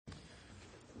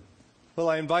Well,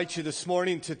 I invite you this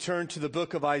morning to turn to the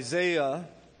book of Isaiah,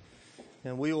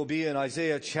 and we will be in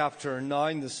Isaiah chapter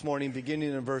 9 this morning,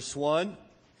 beginning in verse 1.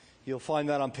 You'll find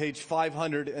that on page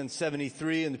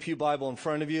 573 in the Pew Bible in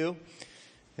front of you.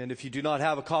 And if you do not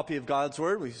have a copy of God's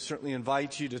Word, we certainly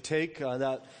invite you to take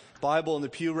that Bible in the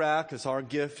pew rack as our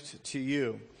gift to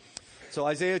you. So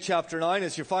Isaiah chapter 9,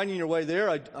 as you're finding your way there,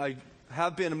 I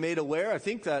have been made aware, I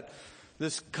think that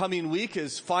this coming week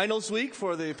is finals week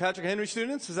for the Patrick Henry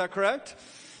students. Is that correct?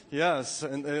 Yes.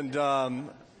 And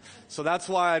so that's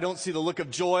why I don't see the look of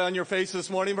joy on your face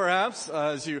this morning, perhaps,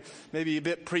 as you may be a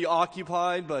bit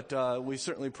preoccupied. But we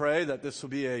certainly pray that this will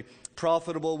be a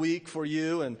profitable week for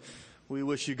you. And we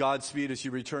wish you Godspeed as you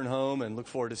return home and look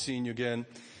forward to seeing you again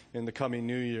in the coming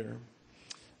new year.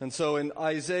 And so in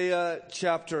Isaiah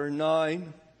chapter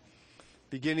 9,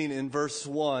 beginning in verse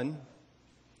 1,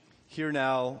 hear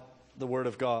now the word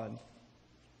of God.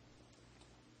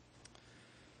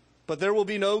 But there will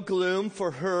be no gloom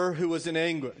for her who was in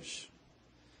anguish.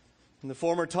 In the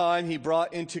former time he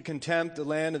brought into contempt the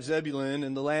land of Zebulun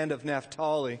and the land of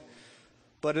Naphtali.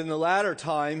 But in the latter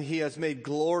time he has made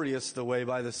glorious the way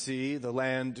by the sea, the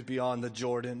land beyond the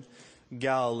Jordan,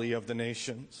 Galilee of the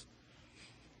nations.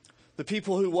 The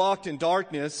people who walked in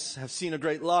darkness have seen a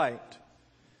great light.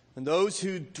 And those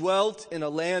who dwelt in a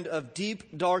land of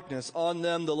deep darkness, on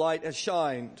them the light has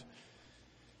shined.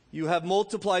 You have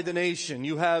multiplied the nation.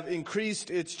 You have increased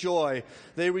its joy.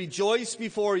 They rejoice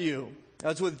before you,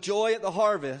 as with joy at the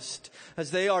harvest,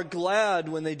 as they are glad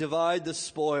when they divide the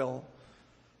spoil.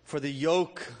 For the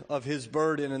yoke of his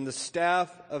burden and the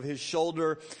staff of his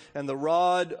shoulder and the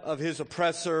rod of his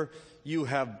oppressor you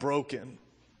have broken,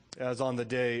 as on the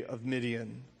day of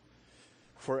Midian.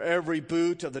 For every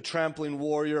boot of the trampling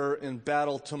warrior in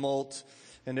battle tumult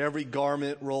and every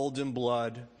garment rolled in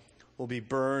blood will be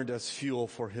burned as fuel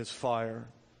for his fire.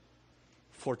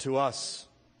 For to us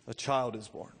a child is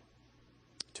born.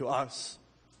 To us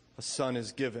a son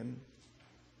is given.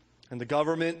 And the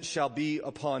government shall be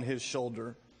upon his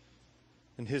shoulder.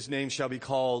 And his name shall be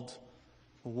called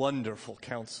Wonderful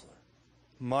Counselor,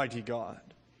 Mighty God,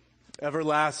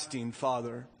 Everlasting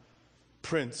Father,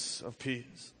 Prince of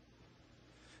Peace.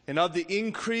 And of the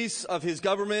increase of his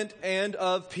government and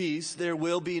of peace there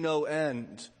will be no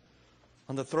end,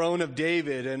 on the throne of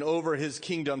David and over his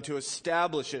kingdom, to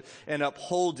establish it and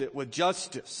uphold it with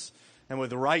justice and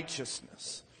with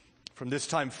righteousness from this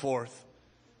time forth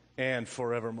and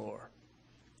forevermore.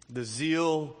 The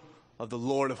zeal of the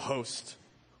Lord of hosts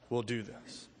will do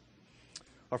this.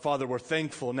 Our Father, we're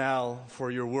thankful now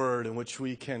for your word in which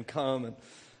we can come and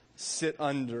sit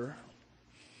under.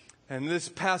 And this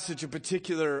passage in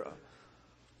particular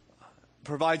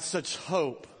provides such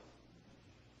hope,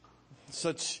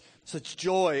 such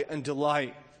joy and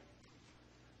delight.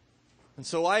 And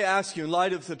so I ask you, in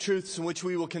light of the truths in which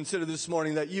we will consider this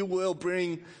morning, that you will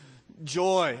bring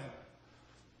joy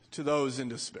to those in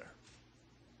despair.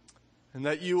 And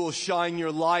that you will shine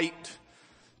your light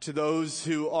to those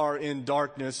who are in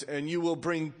darkness. And you will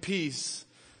bring peace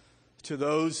to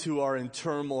those who are in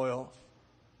turmoil,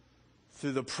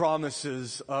 through the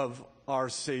promises of our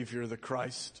Savior, the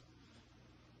Christ.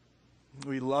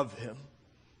 We love him,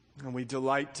 and we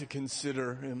delight to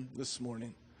consider him this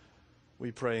morning. We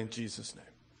pray in Jesus'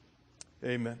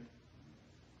 name. Amen.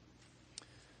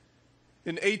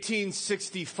 In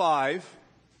 1865,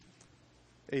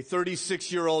 a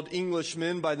 36-year-old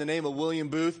Englishman by the name of William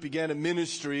Booth began a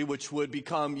ministry which would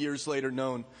become years later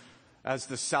known as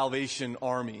the Salvation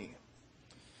Army.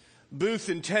 Booth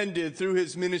intended through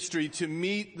his ministry to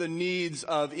meet the needs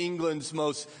of England's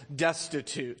most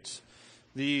destitute,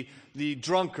 the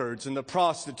drunkards and the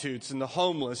prostitutes and the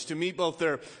homeless, to meet both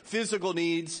their physical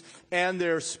needs and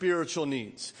their spiritual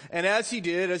needs. And as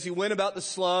he went about the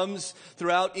slums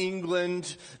throughout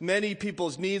England, many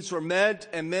people's needs were met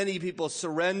and many people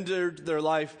surrendered their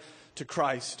life to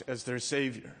Christ as their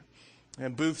Savior.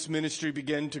 And Booth's ministry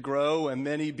began to grow, and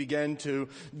many began to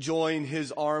join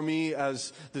his army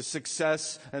as the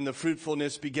success and the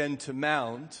fruitfulness began to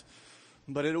mount.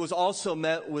 But it was also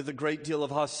met with a great deal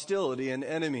of hostility and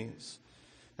enemies.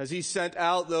 As he sent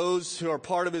out those who are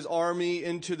part of his army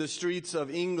into the streets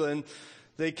of England,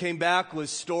 they came back with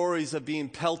stories of being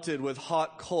pelted with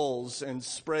hot coals and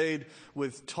sprayed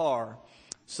with tar.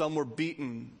 Some were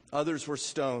beaten, others were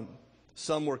stoned,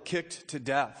 some were kicked to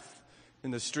death in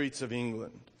the streets of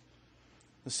England.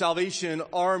 The Salvation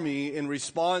Army, in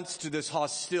response to this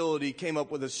hostility, came up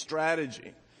with a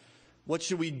strategy. What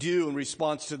should we do in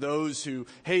response to those who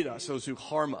hate us, those who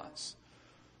harm us?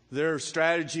 Their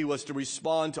strategy was to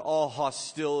respond to all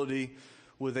hostility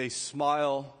with a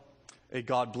smile, a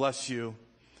God bless you,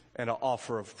 and an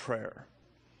offer of prayer.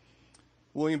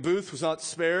 William Booth was not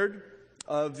spared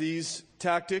of these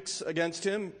tactics against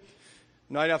him.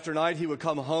 Night after night, he would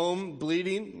come home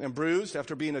bleeding and bruised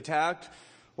after being attacked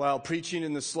while preaching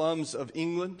in the slums of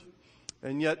England.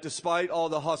 And yet, despite all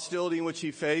the hostility in which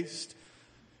he faced,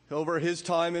 over his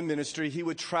time in ministry, he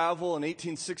would travel in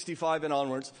 1865 and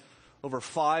onwards over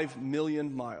 5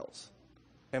 million miles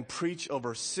and preach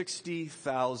over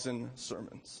 60,000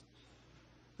 sermons.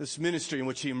 This ministry in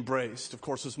which he embraced, of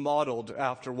course, was modeled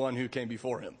after one who came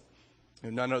before him,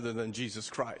 and none other than Jesus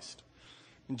Christ.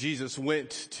 And Jesus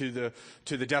went to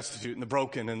the destitute and the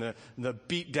broken and the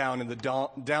beat down and the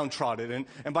downtrodden.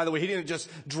 And by the way, he didn't just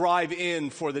drive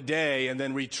in for the day and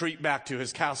then retreat back to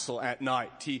his castle at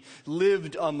night. He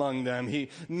lived among them. He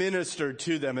ministered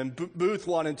to them. And Booth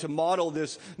wanted to model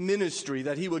this ministry,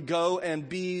 that he would go and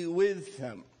be with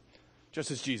them,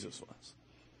 just as Jesus was.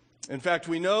 In fact,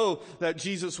 we know that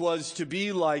Jesus was to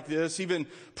be like this even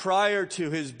prior to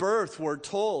his birth, we're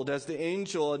told, as the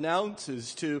angel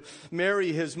announces to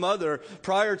Mary, his mother,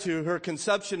 prior to her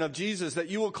conception of Jesus, that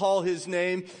you will call his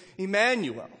name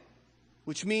Emmanuel,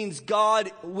 which means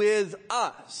God with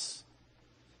us.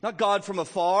 Not God from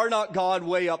afar, not God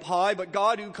way up high, but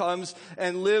God who comes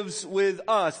and lives with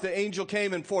us. The angel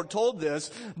came and foretold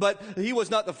this, but he was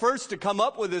not the first to come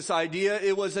up with this idea.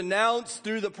 It was announced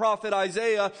through the prophet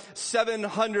Isaiah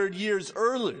 700 years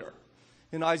earlier.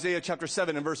 In Isaiah chapter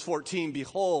 7 and verse 14,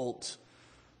 behold,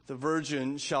 the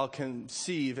virgin shall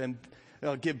conceive and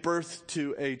give birth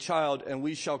to a child, and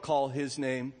we shall call his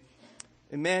name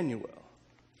Emmanuel.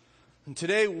 And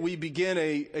today we begin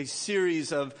a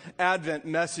series of Advent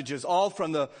messages, all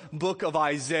from the book of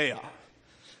Isaiah.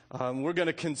 We're going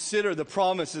to consider the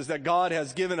promises that God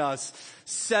has given us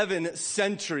 7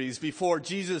 centuries before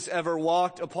Jesus ever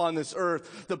walked upon this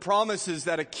earth. The promises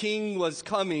that a king was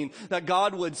coming, that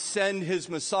God would send his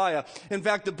Messiah. In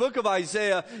fact, the book of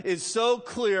Isaiah is so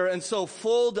clear and so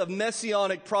full of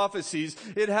messianic prophecies,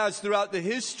 it has throughout the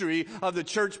history of the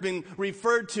church been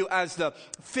referred to as the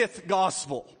 5th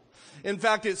gospel. In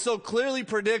fact, it so clearly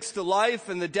predicts the life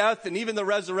and the death and even the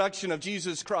resurrection of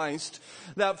Jesus Christ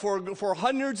that for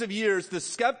hundreds of years, the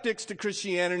skeptics to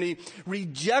Christianity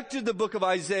rejected the book of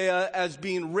Isaiah as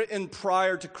being written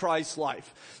prior to Christ's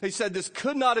life. They said this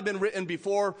could not have been written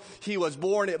before he was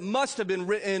born. It must have been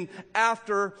written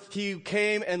after he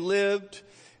came and lived.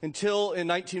 Until in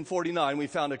 1949, we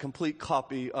found a complete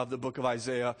copy of the book of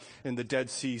Isaiah in the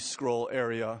Dead Sea Scroll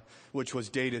area, which was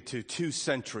dated to 2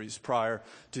 centuries prior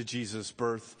to Jesus'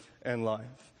 birth and life.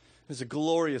 It's a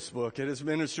glorious book. It has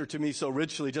ministered to me so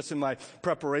richly just in my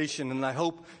preparation, and I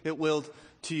hope it will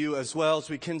to you as well, as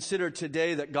we consider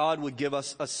today that God would give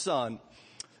us a son,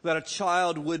 that a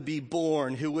child would be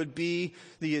born who would be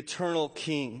the eternal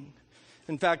king.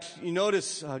 In fact, you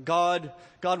notice God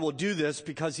will do this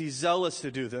because he's zealous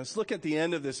to do this. Look at the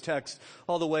end of this text,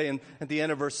 all the way at the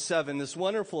end of verse 7, this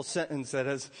wonderful sentence that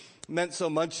has meant so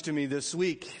much to me this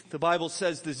week. The Bible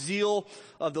says, the zeal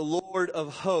of the Lord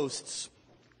of hosts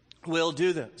will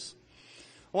do this.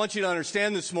 I want you to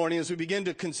understand this morning as we begin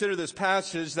to consider this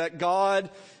passage that God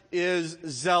is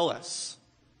zealous.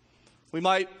 We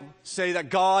might say that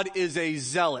God is a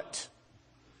zealot.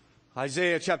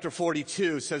 Isaiah chapter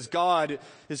 42 says God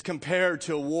is compared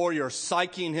to a warrior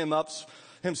psyching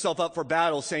himself up for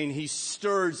battle, saying he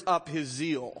stirs up his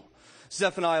zeal.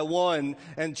 Zephaniah 1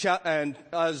 and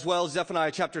as well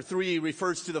Zephaniah chapter 3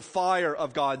 refers to the fire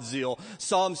of God's zeal.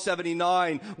 Psalm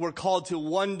 79, we're called to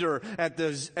wonder at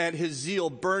his zeal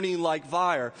burning like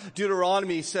fire.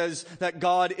 Deuteronomy says that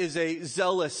God is a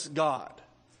zealous God.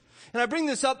 And I bring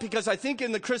this up because I think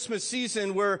in the Christmas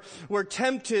season we're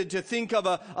tempted to think of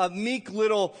a meek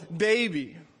little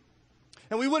baby.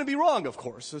 And we wouldn't be wrong, of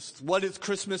course. It's what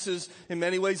Christmas is in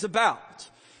many ways about.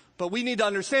 But we need to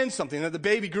understand something, that the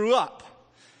baby grew up.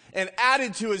 And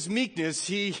added to his meekness,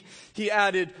 he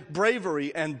added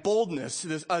bravery and boldness,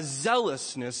 a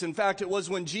zealousness. In fact, it was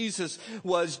when Jesus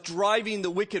was driving the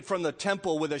wicked from the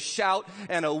temple with a shout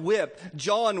and a whip.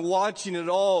 John, watching it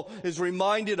all, is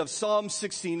reminded of Psalm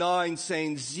 69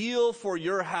 saying, zeal for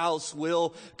your house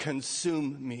will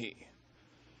consume me.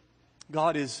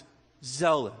 God is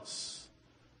zealous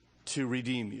to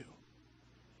redeem you.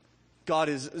 God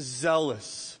is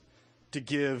zealous to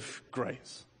give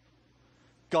grace.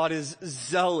 God is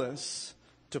zealous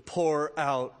to pour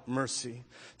out mercy.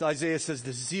 Isaiah says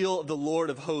the zeal of the Lord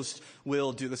of hosts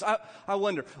will do this. I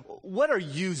wonder, what are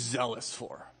you zealous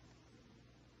for?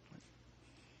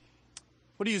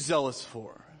 What are you zealous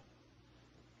for?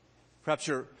 Perhaps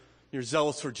you're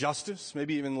zealous for justice,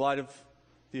 maybe even in light of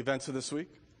the events of this week.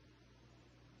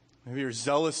 Maybe you're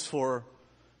zealous for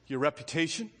your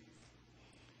reputation.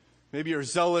 Maybe you're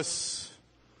zealous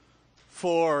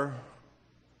for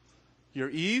your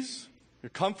ease,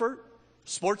 your comfort,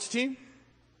 sports team.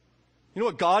 You know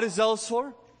what God is zealous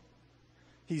for?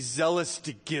 He's zealous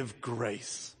to give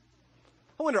grace.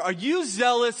 I wonder, are you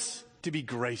zealous to be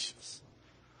gracious?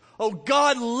 Oh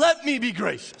God, let me be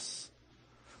gracious.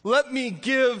 Let me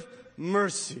give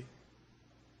mercy.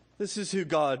 This is who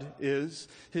God is.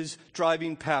 His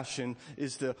driving passion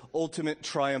is the ultimate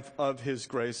triumph of His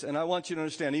grace. And I want you to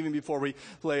understand, even before we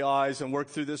lay eyes and work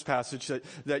through this passage,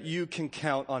 that you can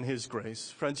count on His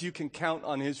grace. Friends, you can count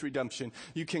on His redemption.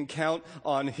 You can count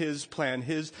on His plan.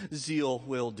 His zeal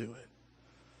will do it.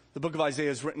 The book of Isaiah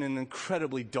is written in an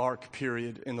incredibly dark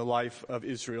period in the life of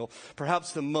Israel,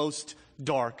 perhaps the most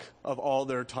dark of all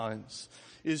their times.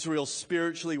 Israel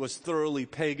spiritually was thoroughly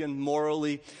pagan.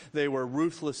 Morally, they were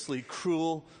ruthlessly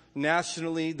cruel.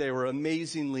 Nationally, they were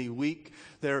amazingly weak.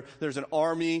 There's an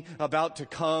army about to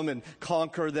come and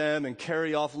conquer them and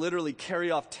literally carry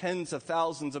off tens of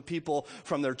thousands of people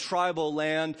from their tribal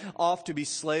land off to be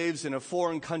slaves in a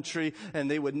foreign country, and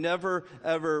they would never,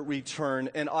 ever return.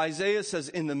 And Isaiah says,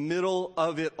 in the middle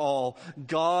of it all,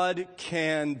 God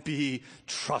can be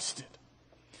trusted.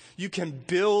 You can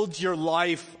build your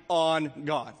life on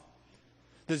God.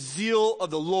 The zeal of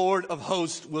the Lord of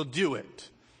hosts will do it.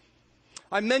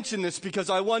 I mention this because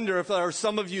I wonder if there are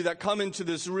some of you that come into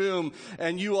this room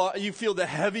and you feel the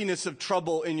heaviness of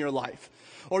trouble in your life.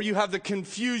 Or you have the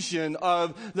confusion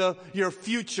of your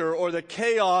future, or the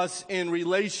chaos in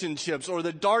relationships, or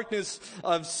the darkness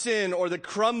of sin, or the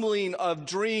crumbling of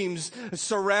dreams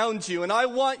surround you. And I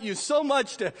want you so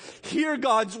much to hear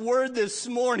God's word this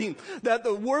morning, that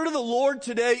the word of the Lord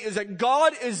today is that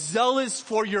God is zealous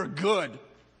for your good.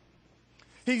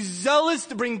 He's zealous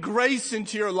to bring grace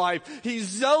into your life. He's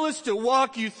zealous to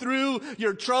walk you through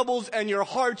your troubles and your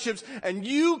hardships, and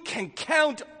you can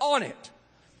count on it.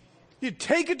 You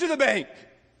take it to the bank.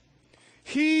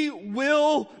 He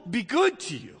will be good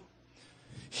to you.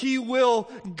 He will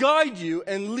guide you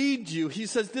and lead you. He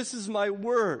says, this is my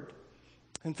word.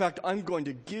 In fact, I'm going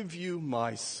to give you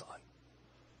my son.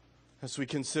 As we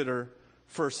consider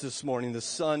first this morning, the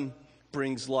son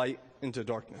brings light into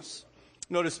darkness.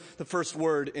 Notice the first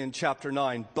word in chapter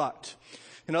 9, but.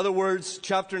 In other words,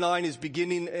 chapter 9 is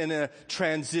beginning in a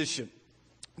transition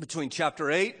between chapter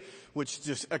 8, which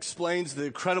just explains the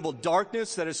incredible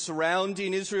darkness that is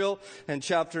surrounding Israel, and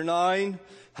chapter 9,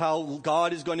 how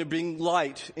God is going to bring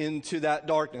light into that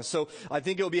darkness. So I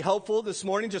think it will be helpful this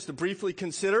morning just to briefly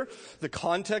consider the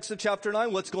context of chapter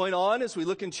 9, what's going on as we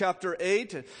look in chapter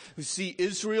 8. We see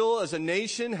Israel as a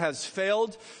nation has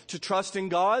failed to trust in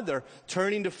God. They're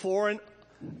turning to foreign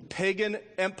pagan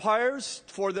empires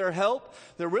for their help.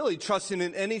 They're really trusting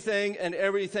in anything and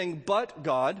everything but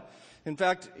God. In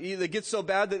fact, they get so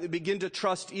bad that they begin to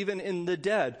trust even in the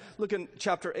dead. Look in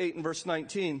chapter 8 and verse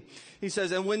 19. He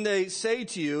says, and when they say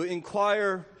to you,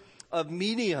 inquire of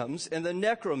mediums and the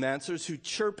necromancers who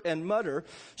chirp and mutter,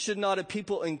 should not a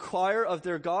people inquire of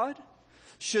their God?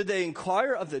 Should they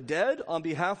inquire of the dead on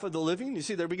behalf of the living? You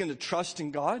see, they begin to trust in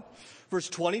God. Verse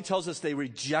 20 tells us they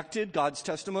rejected God's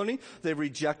testimony. They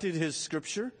rejected His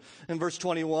scripture. And verse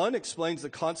 21 explains the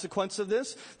consequence of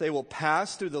this. They will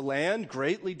pass through the land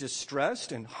greatly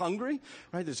distressed and hungry.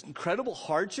 Right? This incredible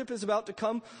hardship is about to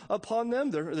come upon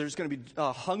them. There's going to be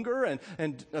hunger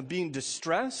and being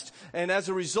distressed. And as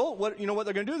a result, what they're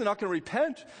going to do? They're not going to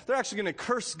repent. They're actually going to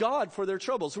curse God for their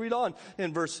troubles. Read on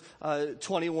in verse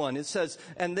 21. It says,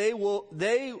 and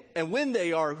when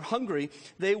they are hungry,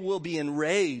 they will be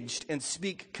enraged and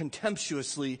speak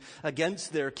contemptuously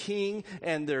against their king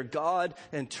and their God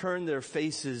and turn their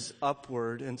faces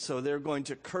upward. And so they're going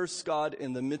to curse God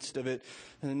in the midst of it.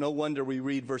 And no wonder we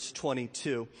read verse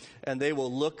 22. And they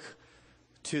will look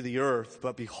to the earth,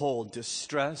 but behold,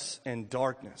 distress and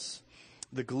darkness,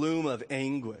 the gloom of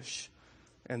anguish,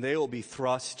 and they will be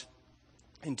thrust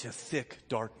into thick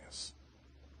darkness.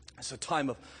 It's a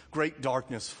time of great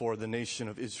darkness for the nation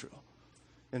of Israel.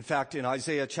 In fact, in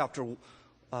Isaiah chapter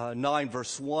 9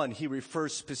 verse 1, he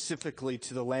refers specifically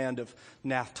to the land of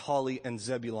Naphtali and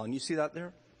Zebulun. You see that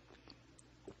there?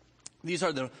 These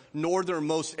are the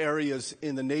northernmost areas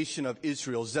in the nation of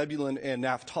Israel, Zebulun and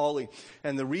Naphtali.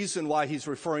 And the reason why he's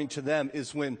referring to them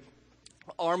is when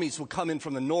armies would come in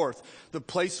from the north, the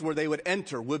place where they would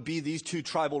enter would be these two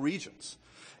tribal regions.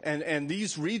 And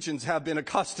these regions have been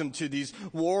accustomed to these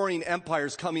warring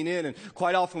empires coming in. And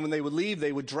quite often when they would leave,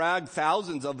 they would drag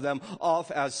thousands of them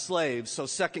off as slaves. So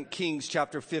 2 Kings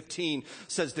chapter 15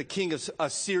 says the king of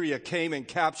Assyria came and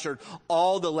captured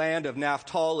all the land of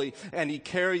Naphtali, and he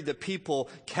carried the people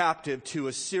captive to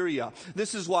Assyria.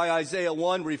 This is why Isaiah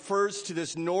 1 refers to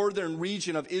this northern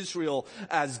region of Israel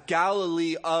as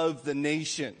Galilee of the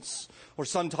nations, or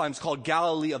sometimes called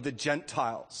Galilee of the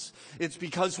Gentiles. It's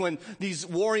because when these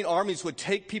warring armies would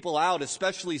take people out,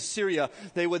 especially Syria,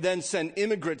 they would then send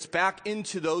immigrants back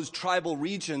into those tribal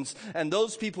regions, and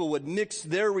those people would mix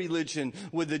their religion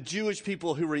with the Jewish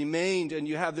people who remained, and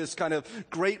you have this kind of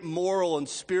great moral and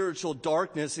spiritual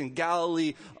darkness in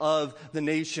Galilee of the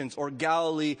nations, or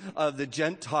Galilee of the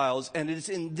Gentiles. And it is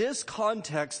in this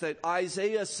context that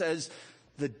Isaiah says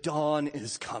the dawn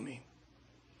is coming.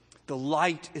 The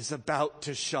light is about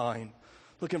to shine.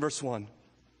 Look in verse 1.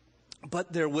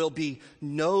 But there will be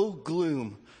no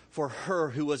gloom for her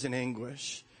who was in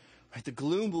anguish. Right, the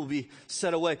gloom will be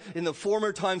set away. In the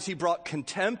former times he brought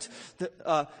into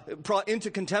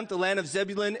contempt the land of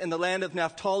Zebulun and the land of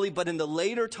Naphtali. But in the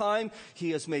later time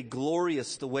he has made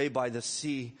glorious the way by the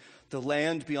sea, the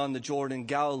land beyond the Jordan,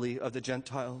 Galilee of the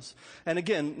Gentiles. And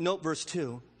again, note verse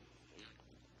 2.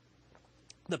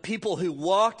 The people who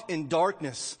walked in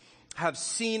darkness have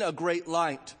seen a great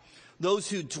light. Those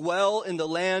who dwell in the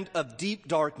land of deep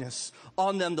darkness,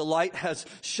 on them the light has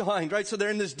shined, right? So they're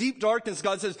in this deep darkness.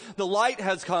 God says, the light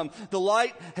has come. The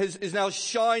light is now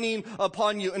shining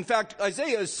upon you. In fact,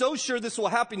 Isaiah is so sure this will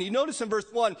happen. You notice in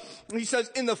verse 1, he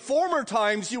says, in the former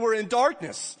times you were in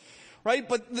darkness, right?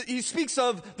 But he speaks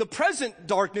of the present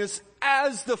darkness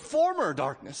as the former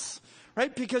darkness.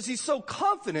 Right? Because he's so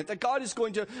confident that God is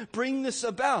going to bring this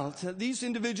about. These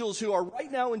individuals who are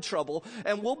right now in trouble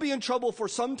and will be in trouble for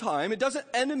some time, it doesn't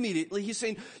end immediately. He's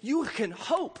saying, you can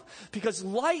hope because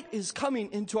light is coming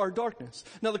into our darkness.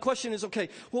 Now the question is, okay,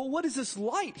 well, what is this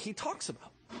light he talks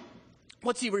about?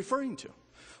 What's he referring to?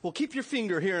 Well, keep your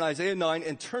finger here in Isaiah 9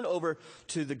 and turn over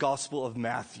to the Gospel of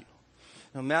Matthew.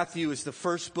 Now, Matthew is the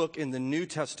first book in the New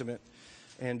Testament.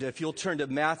 And if you'll turn to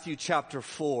Matthew chapter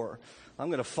 4, I'm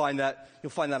going to find that.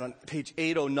 You'll find that on page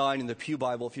 809 in the Pew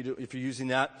Bible if you're using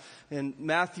that. In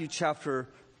Matthew chapter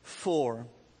 4,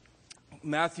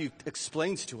 Matthew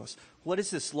explains to us what is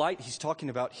this light he's talking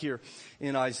about here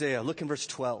in Isaiah. Look in verse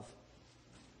 12.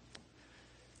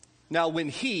 Now when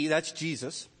he, that's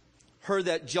Jesus, heard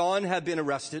that John had been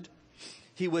arrested,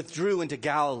 he withdrew into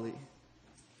Galilee.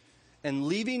 And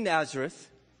leaving Nazareth,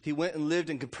 he went and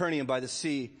lived in Capernaum by the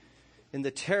sea in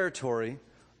the territory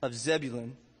of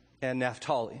Zebulun and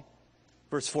Naphtali.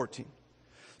 Verse 14.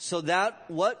 So that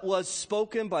what was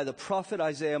spoken by the prophet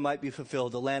Isaiah might be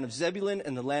fulfilled. The land of Zebulun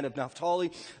and the land of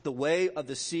Naphtali, the way of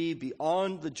the sea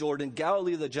beyond the Jordan,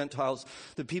 Galilee of the Gentiles,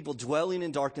 the people dwelling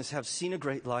in darkness have seen a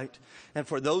great light. And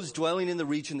for those dwelling in the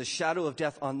region, the shadow of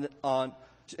death on them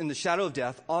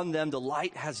the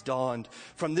light has dawned.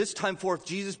 From this time forth,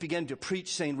 Jesus began to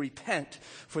preach, saying, repent,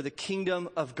 for the kingdom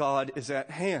of God is at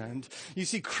hand. You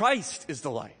see, Christ is the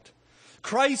light.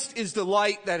 Christ is the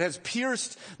light that has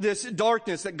pierced this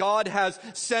darkness that God has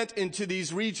sent into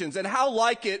these regions. And how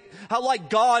like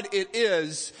God it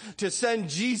is to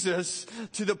send Jesus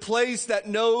to the place that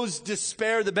knows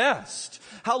despair the best.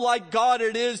 How like God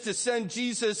it is to send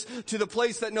Jesus to the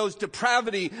place that knows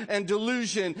depravity and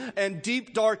delusion and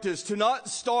deep darkness, to not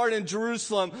start in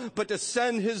Jerusalem, but to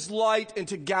send his light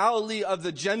into Galilee of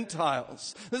the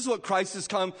Gentiles. This is what Christ has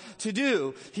come to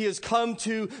do. He has come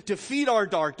to defeat our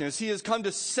darkness. He has come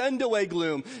to send away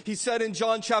gloom. He said in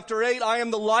John chapter 8, I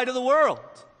am the light of the world.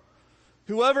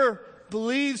 Whoever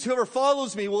believes, whoever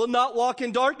follows me will not walk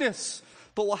in darkness,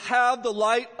 but will have the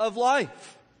light of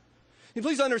life. And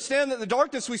please understand that the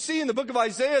darkness we see in the book of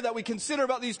Isaiah that we consider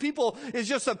about these people is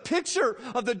just a picture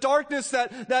of the darkness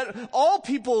that all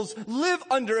peoples live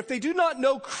under if they do not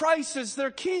know Christ as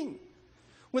their king.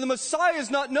 When the Messiah is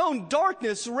not known,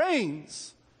 darkness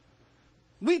reigns.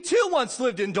 We too once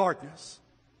lived in darkness.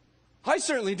 I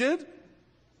certainly did.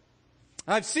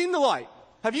 I've seen the light.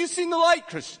 Have you seen the light,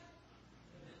 Christian?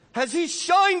 Has he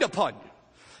shined upon you?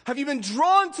 Have you been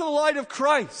drawn to the light of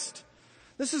Christ?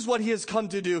 This is what he has come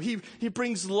to do. He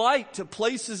brings light to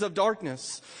places of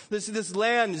darkness. This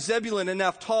land, Zebulun and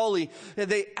Naphtali,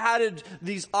 they added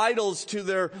these idols to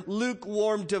their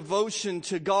lukewarm devotion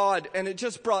to God, and it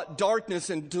just brought darkness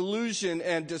and delusion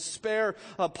and despair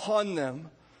upon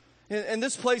them. And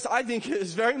this place, I think,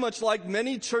 is very much like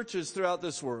many churches throughout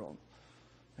this world,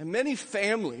 and many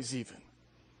families even,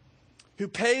 who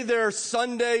pay their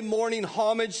Sunday morning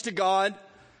homage to God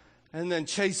and then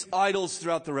chase idols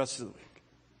throughout the rest of the week.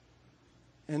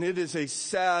 And it is a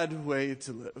sad way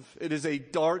to live. It is a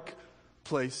dark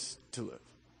place to live.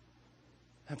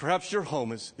 And perhaps your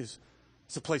home is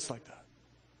a place like that.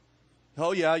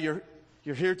 Oh yeah, you're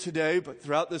here today, but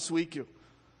throughout this week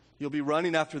you'll be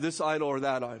running after this idol or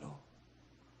that idol.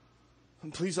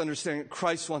 And please understand,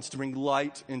 Christ wants to bring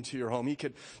light into your home. He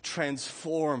could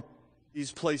transform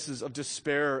these places of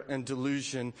despair and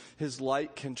delusion. His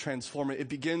light can transform it. It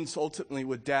begins ultimately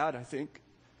with dad, I think.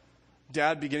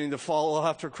 Dad beginning to follow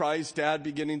after Christ. Dad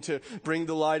beginning to bring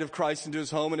the light of Christ into his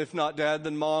home. And if not dad,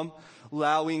 then mom.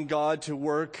 Allowing God to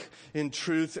work in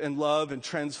truth and love and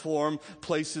transform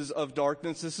places of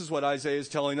darkness. This is what Isaiah is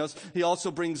telling us. He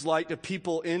also brings light to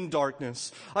people in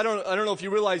darkness. I don't know if you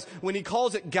realize when he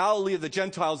calls it Galilee of the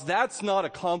Gentiles, that's not a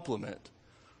compliment.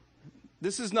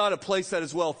 This is not a place that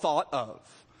is well thought of.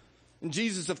 And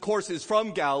Jesus, of course, is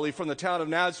from Galilee, from the town of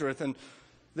Nazareth. And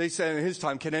they said in his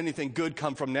time, can anything good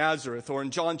come from Nazareth? Or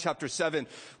in John chapter 7,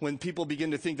 when people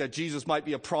begin to think that Jesus might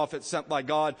be a prophet sent by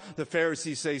God, the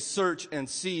Pharisees say, search and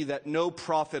see that no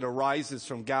prophet arises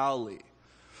from Galilee.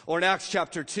 Or in Acts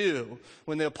chapter 2,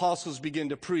 when the apostles begin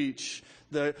to preach,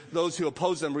 those who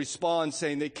oppose them respond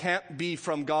saying they can't be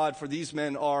from God, for these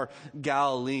men are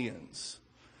Galileans.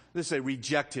 This is a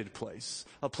rejected place,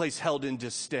 a place held in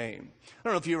disdain. I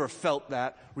don't know if you ever felt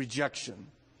that rejection.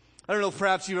 I don't know if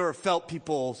perhaps you've ever felt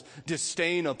people's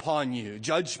disdain upon you,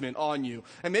 judgment on you.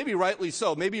 And maybe rightly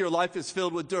so. Maybe your life is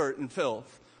filled with dirt and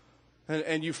filth.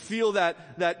 And you feel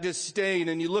that disdain,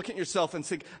 and you look at yourself and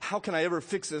think, how can I ever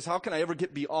fix this? How can I ever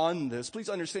get beyond this? Please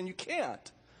understand, you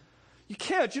can't. You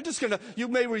can't. You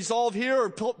may resolve here or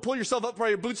pull yourself up by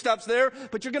your bootstraps there,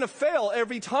 but you're going to fail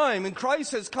every time. And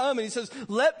Christ has come and he says,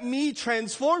 let me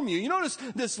transform you. You notice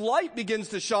this light begins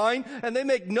to shine and they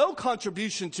make no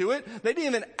contribution to it. They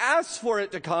didn't even ask for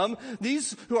it to come.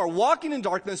 These who are walking in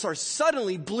darkness are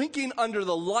suddenly blinking under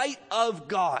the light of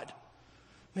God.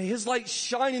 May his light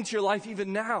shine into your life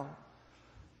even now.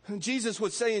 And Jesus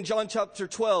would say in John chapter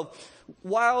 12,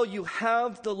 while you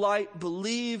have the light,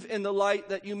 believe in the light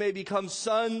that you may become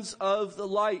sons of the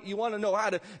light. You want to know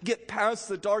how to get past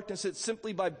the darkness? It's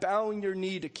simply by bowing your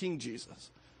knee to King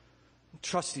Jesus,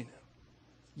 trusting him,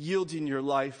 yielding your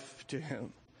life to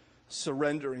him,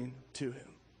 surrendering to him.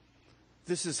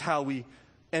 This is how we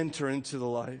enter into the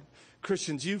light.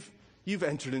 Christians, you've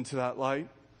entered into that light.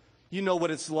 You know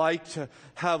what it's like to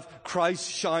have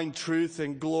Christ shine truth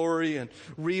and glory and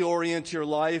reorient your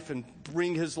life and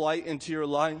bring his light into your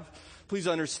life. Please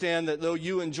understand that though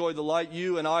you enjoy the light,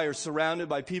 you and I are surrounded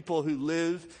by people who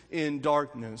live in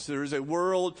darkness. There is a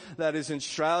world that is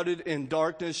enshrouded in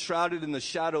darkness, shrouded in the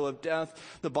shadow of death.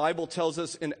 The Bible tells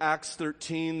us in Acts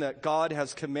 13 that God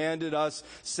has commanded us,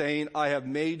 saying, I have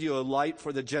made you a light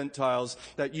for the Gentiles,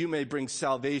 that you may bring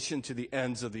salvation to the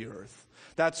ends of the earth.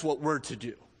 That's what we're to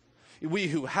do. We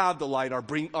who have the light are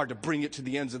to bring it to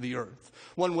the ends of the earth.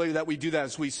 One way that we do that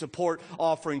is we support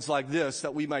offerings like this,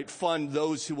 that we might fund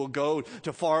those who will go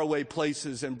to faraway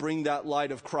places and bring that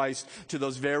light of Christ to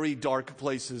those very dark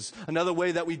places. Another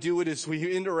way that we do it is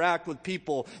we interact with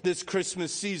people this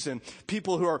Christmas season.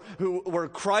 People where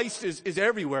Christ is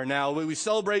everywhere now. We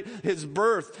celebrate his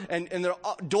birth, and the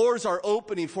doors are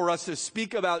opening for us to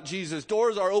speak about Jesus.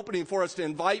 Doors are opening for us to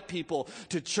invite people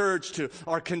to church, to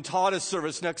our cantata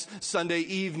service next Sunday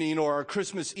evening or our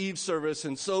Christmas Eve service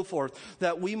and so forth,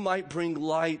 that we might bring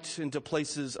light into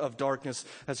places of darkness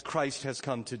as Christ has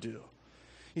come to do.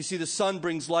 You see, the sun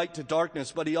brings light to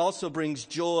darkness, but he also brings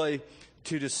joy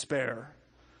to despair.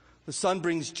 The sun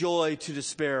brings joy to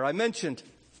despair. I mentioned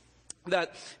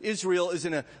that Israel is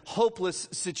in a hopeless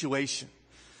situation.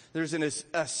 There's an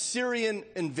Assyrian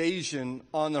invasion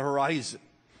on the horizon.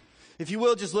 If you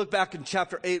will, just look back in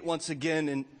chapter 8 once again,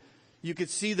 and you could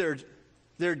see their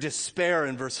despair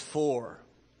in verse 4.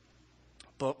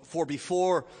 For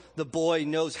before the boy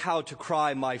knows how to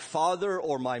cry, my father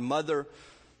or my mother,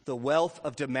 the wealth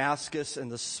of Damascus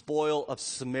and the spoil of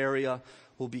Samaria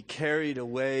will be carried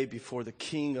away before the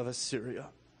king of Assyria.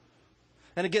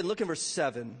 And again, look in verse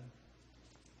 7.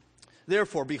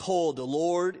 Therefore, behold, the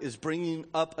Lord is bringing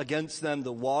up against them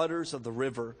the waters of the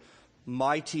river,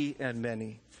 mighty and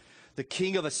many, the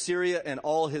king of Assyria and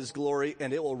all his glory,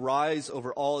 and it will rise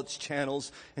over all its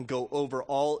channels and go over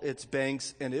all its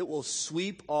banks, and it will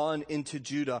sweep on into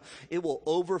Judah. It will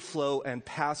overflow and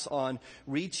pass on,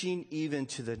 reaching even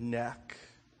to the neck.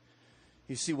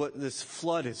 You see what this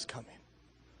flood is coming.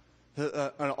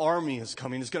 An army is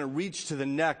coming. It's going to reach to the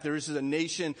neck. There is a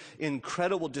nation in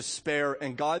incredible despair,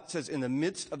 and God says in the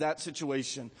midst of that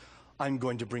situation, I'm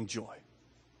going to bring joy.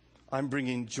 I'm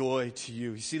bringing joy to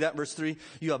you. You see that, verse 3?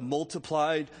 You have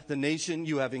multiplied the nation.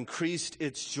 You have increased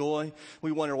its joy.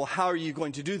 We wonder, well, how are you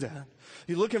going to do that?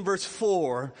 You look in verse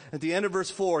 4, at the end of verse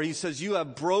 4, he says, you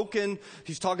have broken,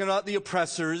 he's talking about the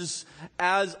oppressors,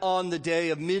 as on the day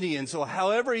of Midian. So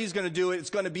however he's going to do it, it's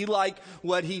going to be like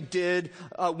what he did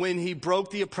when he broke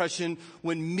the oppression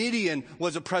when Midian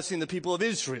was oppressing the people of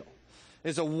Israel.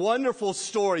 It's a wonderful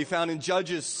story found in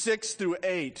Judges 6 through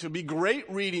 8. It'll be great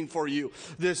reading for you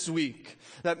this week.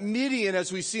 That Midian,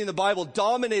 as we see in the Bible,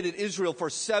 dominated Israel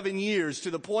for 7 years to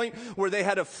the point where they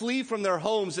had to flee from their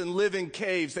homes and live in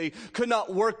caves. They could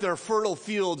not work their fertile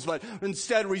fields, but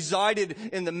instead resided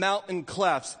in the mountain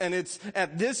clefts. And it's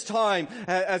at this time,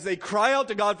 as they cry out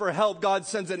to God for help, God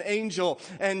sends an angel,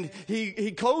 and he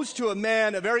goes to a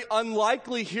man, a very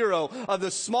unlikely hero of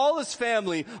the smallest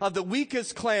family, of the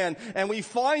weakest clan, and we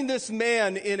find this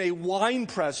man in a wine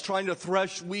press trying to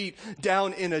thresh wheat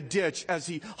down in a ditch as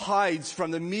he hides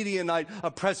from the Midianite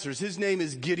oppressors. His name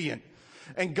is Gideon.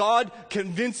 And God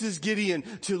convinces Gideon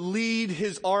to lead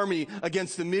his army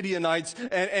against the Midianites,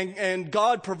 and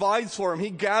God provides for him.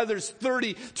 He gathers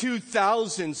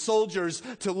 32,000 soldiers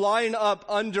to line up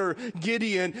under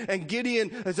Gideon, and Gideon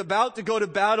is about to go to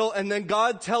battle, and then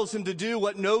God tells him to do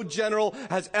what no general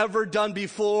has ever done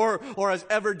before or has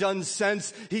ever done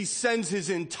since. He sends his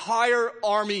entire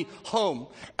army home.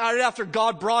 Right after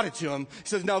God brought it to him, he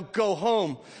says, now go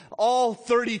home. All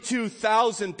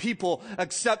 32,000 people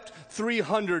except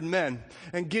 300 men.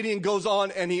 And Gideon goes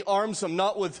on and he arms them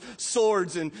not with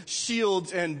swords and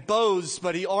shields and bows,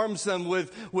 but he arms them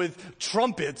with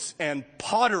trumpets and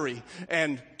pottery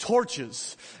and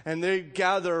torches. And they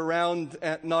gather around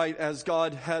at night as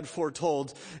God had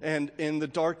foretold. And in the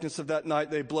darkness of that night,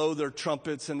 they blow their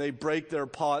trumpets and they break their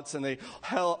pots and they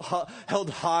held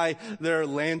high their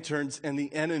lanterns, and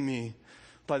the enemy,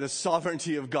 by the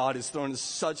sovereignty of God, is thrown into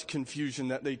such confusion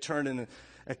that they turn and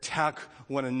attack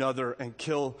one another and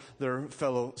kill their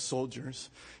fellow soldiers.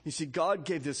 You see, God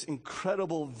gave this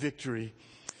incredible victory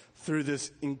through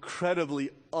this incredibly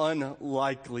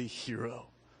unlikely hero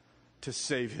to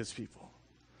save his people.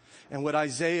 And what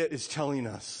Isaiah is telling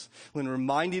us, when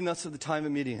reminding us of the time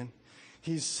of Midian,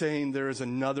 he's saying there is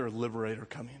another liberator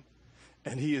coming,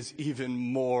 and he is even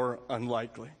more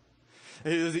unlikely.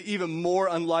 It is an even more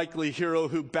unlikely hero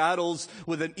who battles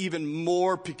with an even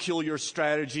more peculiar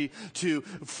strategy to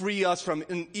free us from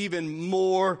an even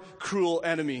more cruel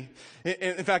enemy.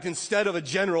 In fact, instead of a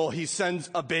general, he sends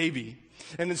a baby.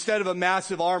 And instead of a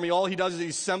massive army, all he does is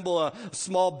assemble a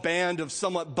small band of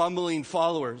somewhat bumbling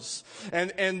followers.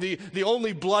 And the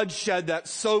only bloodshed that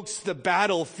soaks the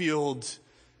battlefield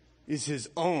is his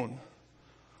own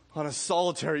on a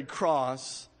solitary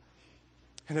cross.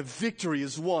 And a victory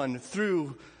is won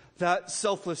through that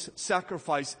selfless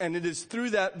sacrifice. And it is through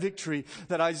that victory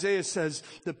that Isaiah says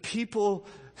the people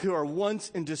who are once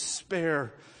in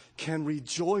despair can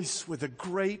rejoice with a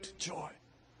great joy.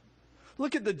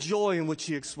 Look at the joy in which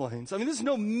he explains. I mean, this is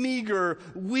no meager,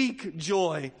 weak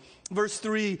joy. Verse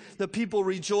 3, the people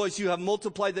rejoice. You have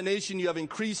multiplied the nation. You have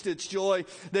increased its joy.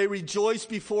 They rejoice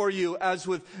before you as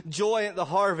with joy at the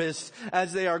harvest,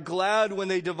 as they are glad when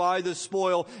they divide the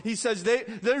spoil. He says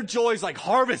their joy is like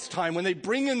harvest time when they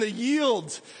bring in the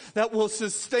yield that will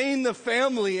sustain the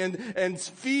family and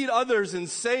feed others and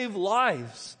save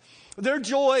lives. Their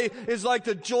joy is like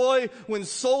the joy when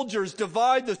soldiers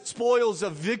divide the spoils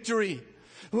of victory,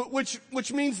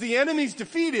 which means the enemy's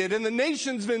defeated and the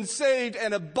nation's been saved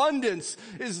and abundance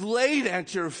is laid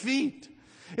at your feet.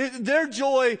 Their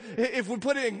joy, if we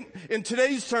put it in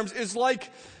today's terms, is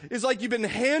like you've been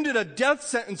handed a death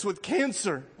sentence with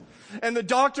cancer. And the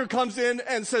doctor comes in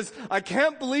and says, I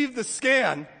can't believe the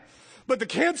scan, but the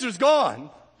cancer's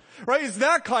gone. Right? It's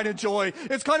that kind of joy.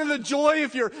 It's kind of the joy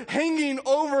if you're hanging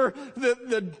over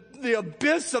the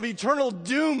abyss of eternal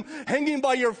doom, hanging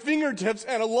by your fingertips,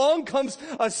 and along comes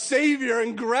a Savior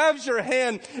and grabs your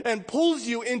hand and pulls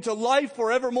you into life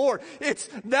forevermore. It's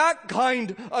that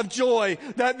kind of joy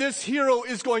that this hero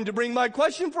is going to bring. My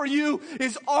question for you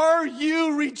is, are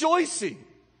you rejoicing?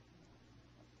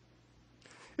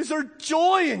 Is there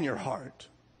joy in your heart?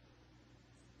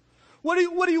 What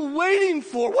are you waiting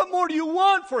for? What more do you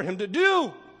want for him to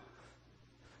do?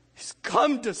 He's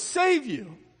come to save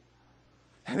you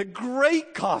at a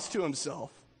great cost to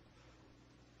himself.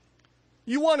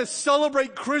 You want to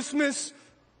celebrate Christmas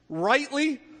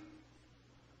rightly?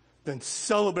 Then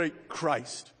celebrate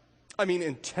Christ. I mean,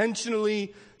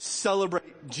 intentionally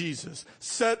celebrate Jesus.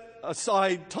 Set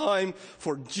aside time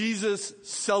for Jesus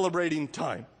celebrating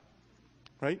time.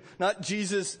 Right? Not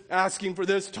Jesus asking for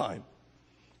this time.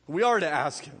 We are to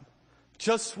ask him.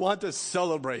 Just want to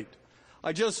celebrate.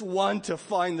 I just want to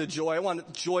find the joy. I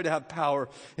want joy to have power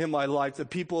in my life. The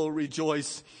people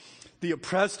rejoice. The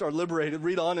oppressed are liberated.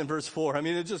 Read on in verse 4. I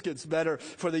mean, it just gets better.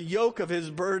 For the yoke of his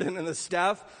burden and the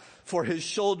staff for his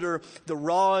shoulder, the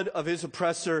rod of his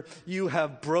oppressor, you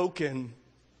have broken.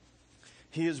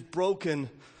 He has broken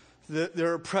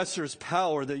their oppressor's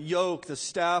power, the yoke, the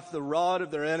staff, the rod of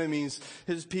their enemies,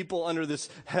 his people under this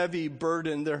heavy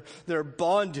burden, their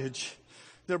bondage.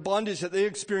 Their bondage that they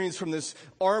experience from this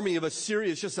army of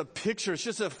Assyria is just a picture. It's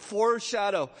just a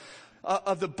foreshadow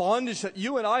of the bondage that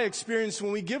you and I experience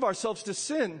when we give ourselves to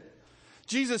sin.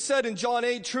 Jesus said in John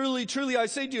 8, truly, truly, I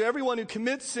say to you, everyone who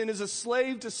commits sin is a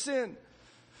slave to sin.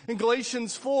 In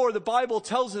Galatians 4, the Bible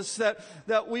tells us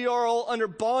that we are all under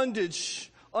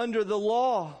bondage, under the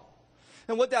law.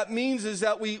 And what that means is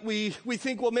that we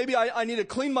think, well, maybe I need to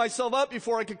clean myself up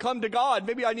before I can come to God.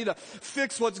 Maybe I need to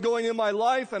fix what's going in my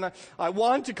life, and I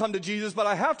want to come to Jesus, but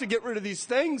I have to get rid of these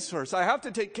things first. I have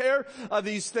to take care of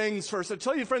these things first. I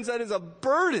tell you, friends, that is a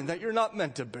burden that you're not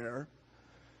meant to bear.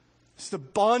 It's the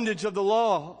bondage of the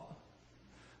law.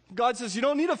 God says, you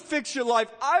don't need to fix your life.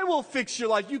 I will fix your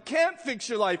life. You can't fix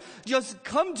your life. Just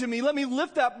come to me. Let me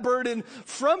lift that burden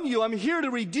from you. I'm here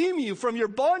to redeem you from your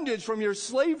bondage, from your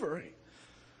slavery.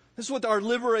 This is what our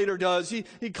liberator does.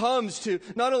 He comes to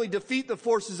not only defeat the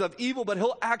forces of evil, but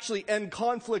he'll actually end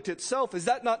conflict itself. Is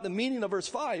that not the meaning of verse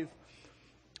 5?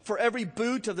 For every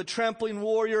boot of the trampling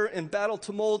warrior in battle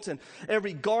tumult and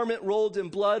every garment rolled in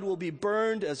blood will be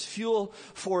burned as fuel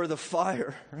for the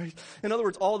fire. Right? In other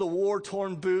words, all the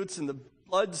war-torn boots and the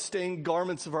blood-stained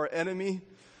garments of our enemy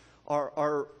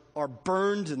are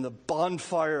burned in the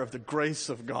bonfire of the grace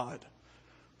of God.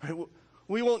 Right?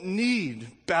 We won't need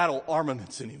battle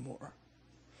armaments anymore.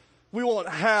 We won't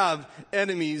have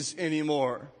enemies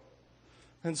anymore.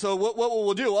 And so what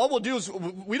we'll do, all we'll do is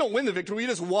we don't win the victory. We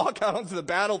just walk out onto the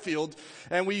battlefield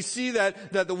and we see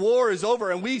that the war is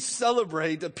over and we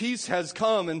celebrate that peace has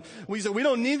come. And we say, we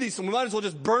don't need these, so we might as well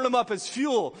just burn them up as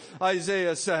fuel,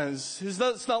 Isaiah says.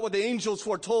 That's not what the angels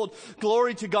foretold.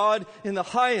 Glory to God in the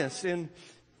highest and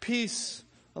peace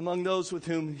among those with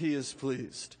whom he is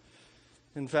pleased.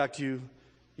 In fact, you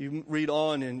read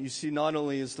on and you see not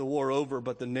only is the war over,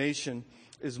 but the nation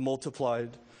is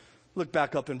multiplied. Look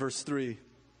back up in verse 3.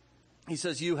 He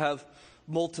says, you have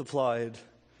multiplied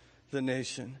the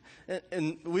nation.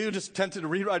 And we were just tempted to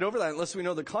read right over that unless we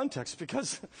know the context,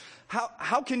 because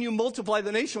how can you multiply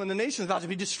the nation when the nation is about to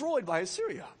be destroyed by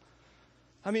Assyria?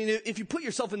 I mean, if you put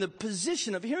yourself in the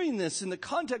position of hearing this in the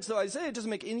context of Isaiah, it doesn't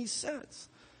make any sense.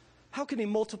 How can he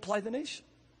multiply the nation?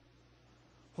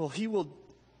 Well, he will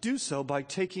do so by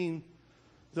taking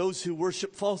those who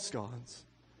worship false gods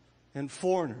and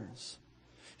foreigners.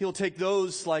 He'll take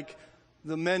those like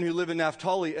the men who live in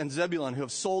Naphtali and Zebulun who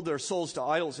have sold their souls to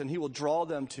idols, and he will draw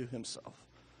them to himself,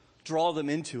 draw them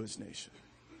into his nation.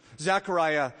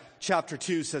 Zechariah chapter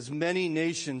 2 says, many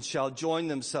nations shall join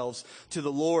themselves to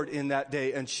the Lord in that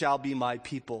day and shall be my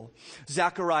people.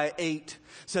 Zechariah 8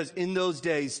 says, in those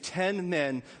days 10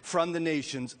 men from the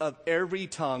nations of every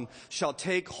tongue shall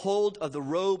take hold of the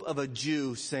robe of a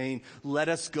Jew, saying, let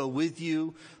us go with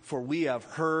you, for we have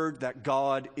heard that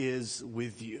God is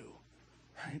with you.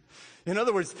 Right? In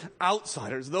other words,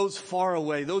 outsiders, those far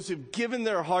away, those who've given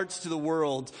their hearts to the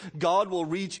world, God will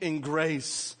reach in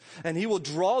grace and he will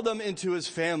draw them into his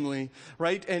family,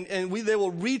 right? And they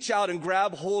will reach out and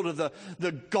grab hold of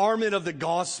the garment of the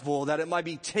gospel that it might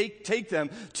be take them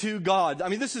to God. I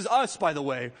mean, this is us, by the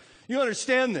way. You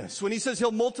understand this. When he says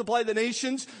he'll multiply the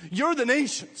nations, you're the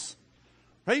nations,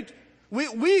 right?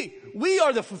 We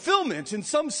are the fulfillment in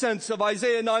some sense of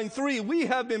Isaiah 9:3. We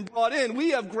have been brought in. We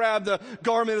have grabbed the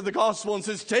garment of the gospel and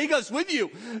says, take us with you.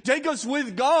 Take us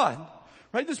with God.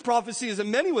 Right? This prophecy is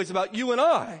in many ways about you and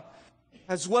I,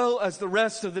 as well as the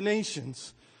rest of the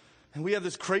nations. And we have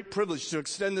this great privilege to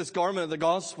extend this garment of the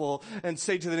gospel and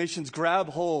say to the nations, grab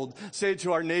hold. Say it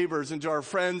to our neighbors and to our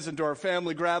friends and to our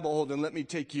family, grab hold and let me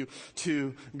take you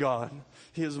to God.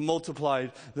 He has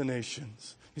multiplied the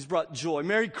nations. He's brought joy.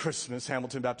 Merry Christmas,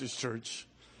 Hamilton Baptist Church.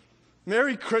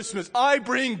 Merry Christmas. I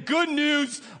bring good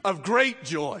news of great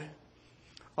joy.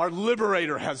 Our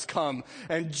liberator has come,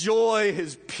 and joy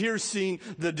is piercing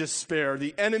the despair.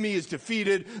 The enemy is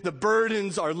defeated. The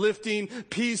burdens are lifting.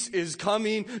 Peace is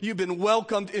coming. You've been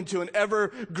welcomed into an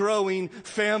ever-growing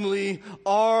family.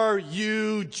 Are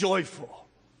you joyful?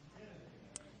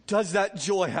 Does that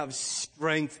joy have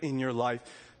strength in your life?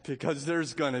 Because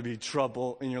there's going to be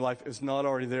trouble in your life. It's not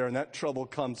already there, and that trouble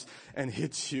comes and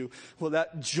hits you. Will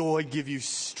that joy give you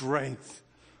strength?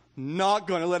 Not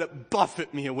going to let it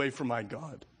buffet me away from my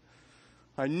God.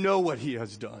 I know what he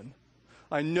has done.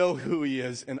 I know who he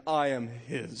is, and I am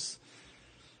his.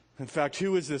 In fact,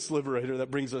 who is this liberator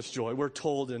that brings us joy? We're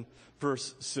told in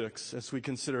verse 6, as we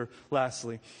consider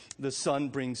lastly, the Son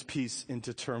brings peace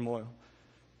into turmoil.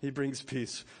 He brings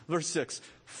peace. Verse 6,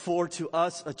 for to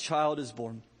us a child is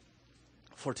born,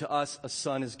 for to us a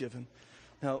son is given.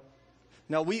 Now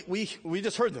we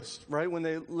just heard this, right? When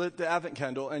they lit the Advent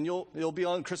candle, and you'll be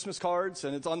on Christmas cards,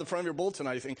 and it's on the front of your bulletin,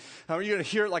 I think. How are you going to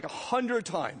hear it like 100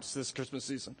 times this Christmas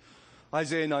season?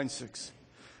 Isaiah 9:6.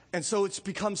 And so it's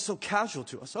become so casual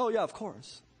to us. Oh yeah, of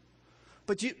course.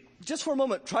 But just for a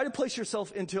moment, try to place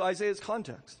yourself into Isaiah's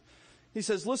context. He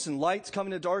says, listen, light's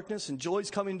coming to darkness and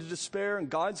joy's coming to despair, and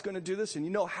God's going to do this. And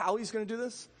you know how he's going to do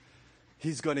this?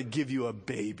 He's going to give you a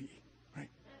baby, right?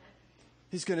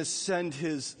 He's going to send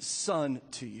his son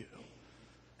to you.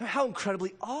 Now, how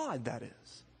incredibly odd that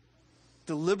is.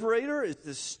 The liberator is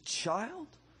this child,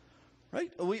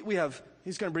 right? We have,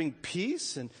 he's going to bring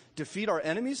peace and defeat our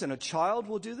enemies, and a child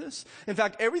will do this. In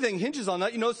fact, everything hinges on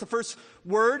that. You notice the first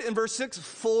word in verse 6,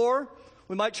 for.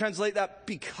 We might translate that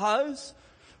because.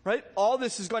 Right? All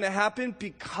this is going to happen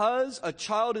because a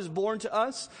child is born to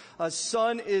us. A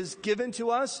son is given to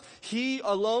us. He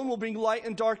alone will bring light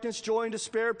and darkness, joy and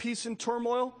despair, peace and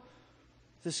turmoil.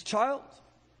 This child.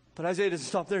 But Isaiah doesn't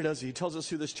stop there, does he? He tells us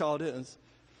who this child is.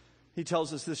 He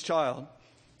tells us this child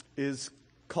is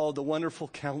called the Wonderful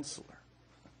Counselor.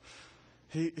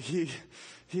 He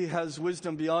has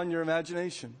wisdom beyond your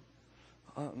imagination.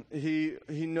 He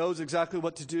knows exactly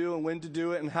what to do and when to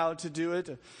do it and how to do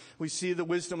it. We see the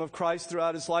wisdom of Christ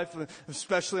throughout his life,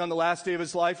 especially on the last day of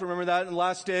his life. Remember that? In the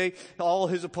last day, all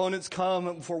his opponents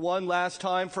come for one last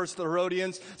time. First the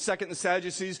Herodians, second the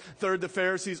Sadducees, third the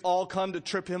Pharisees, all come to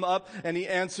trip him up, and he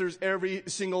answers every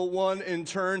single one in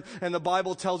turn. And the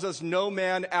Bible tells us no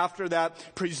man after that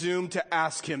presumed to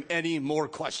ask him any more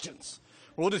questions.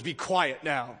 We'll just be quiet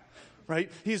now. Right?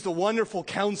 He's the Wonderful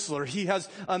Counselor. He has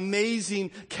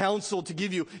amazing counsel to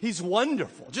give you. He's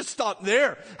wonderful. Just stop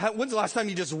there. When's the last time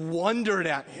you just wondered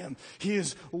at him? He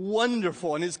is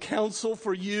wonderful, and his counsel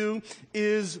for you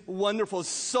is wonderful.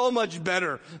 So much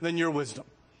better than your wisdom.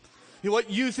 What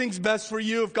you think's best for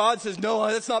you, if God says, no,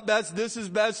 that's not best, this is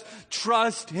best,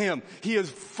 trust him. He is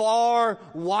far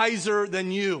wiser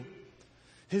than you.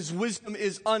 His wisdom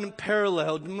is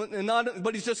unparalleled,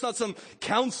 but he's just not some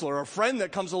counselor or friend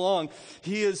that comes along.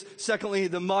 He is, secondly,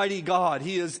 the mighty God.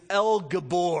 He is El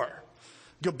Gabor.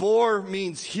 Gabor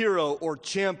means hero or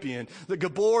champion. The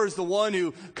Gabor is the one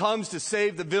who comes to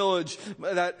save the village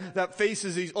that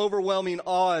faces these overwhelming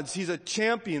odds. He's a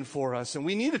champion for us, and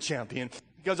we need a champion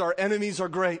because our enemies are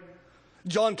great.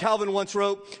 John Calvin once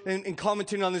wrote in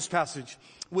commenting on this passage,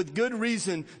 with good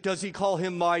reason does he call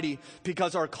him mighty,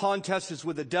 because our contest is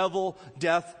with the devil,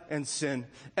 death, and sin.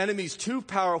 Enemies too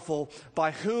powerful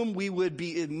by whom we would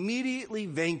be immediately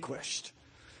vanquished.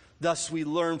 Thus we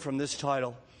learn from this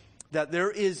title that there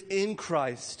is in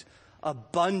Christ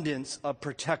abundance of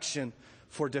protection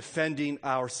for defending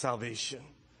our salvation.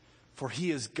 For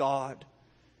he is God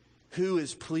who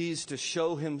is pleased to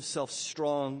show himself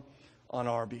strong on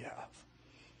our behalf.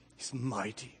 He's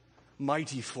mighty,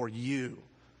 mighty for you.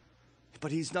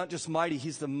 But he's not just mighty,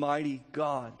 he's the mighty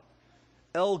God.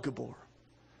 El Gabor.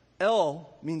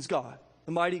 El means God,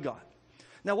 the mighty God.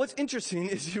 Now what's interesting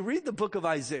is you read the book of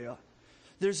Isaiah,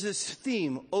 there's this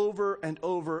theme over and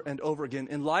over and over again.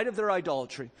 In light of their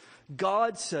idolatry,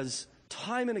 God says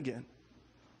time and again,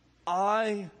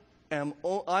 I am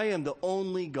the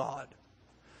only God.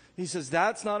 He says,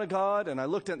 that's not a God, and I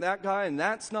looked at that guy, and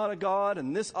that's not a God,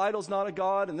 and this idol's not a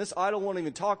God, and this idol won't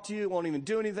even talk to you, won't even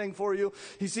do anything for you.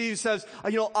 He says,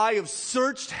 I have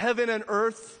searched heaven and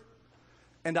earth,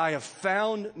 and I have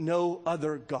found no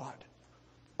other God.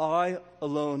 I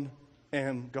alone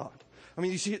am God. I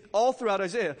mean, you see it all throughout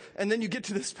Isaiah, and then you get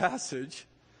to this passage,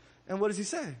 and what does he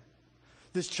say?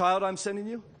 This child I'm sending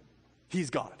you, he's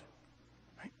God.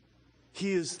 Right?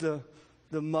 He is the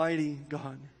mighty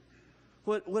God.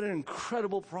 What an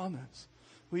incredible promise.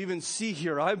 We even see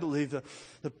here, I believe,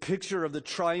 the picture of the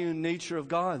triune nature of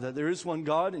God, that there is one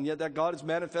God, and yet that God is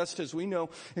manifest, as we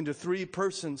know, into three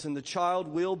persons, and the child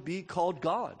will be called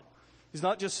God. He's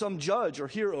not just some judge or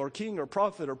hero or king or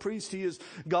prophet or priest. He is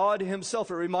God himself.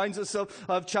 It reminds us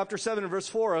of chapter 7 and verse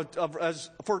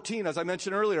 14, as I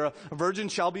mentioned earlier. A virgin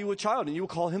shall be with child, and you will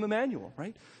call him Emmanuel,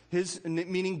 right?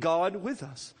 Meaning God with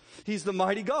us. He's the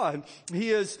mighty God. He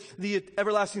is the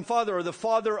everlasting Father, or the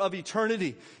Father of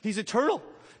eternity. He's eternal.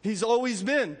 He's always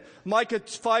been. Micah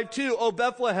 5:2, O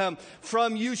Bethlehem,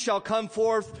 from you shall come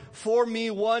forth for me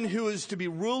one who is to be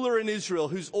ruler in Israel,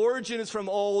 whose origin is from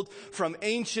old, from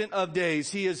ancient of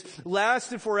days. He is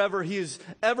lasted forever. He is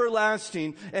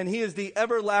everlasting, and he is the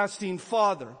everlasting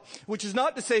Father. Which is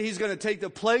not to say he's going to take the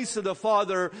place of the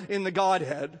Father in the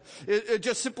Godhead. It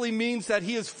just simply means that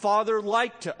he is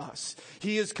Father-like to us.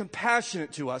 He is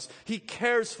compassionate to us. He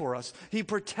cares for us. He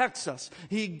protects us.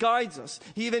 He guides us.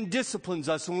 He even disciplines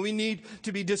us when we need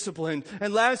to be disciplined.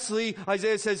 And lastly,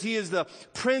 Isaiah says he is the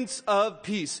Prince of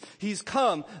Peace. He's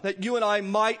come that you and I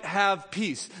might have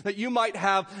peace, that you might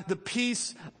have the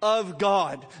peace of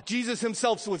God. Jesus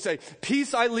himself would say,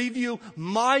 peace I leave you,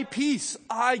 my peace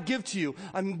I give to you.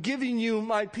 I'm giving you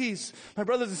my peace. My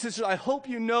brothers and sisters, I hope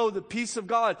you know the peace of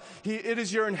God. It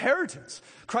is your inheritance.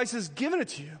 Christ has given it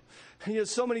to you. And yet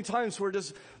so many times we're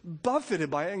just buffeted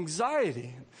by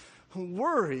anxiety,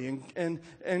 worry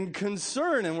and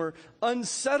concern, and we're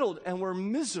unsettled and we're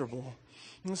miserable.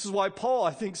 And this is why Paul,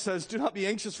 I think, says, do not be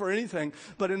anxious for anything,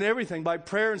 but in everything, by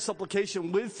prayer and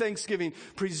supplication with thanksgiving,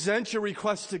 present your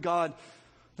requests to God,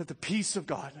 that the peace of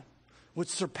God, which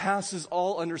surpasses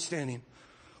all understanding,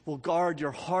 will guard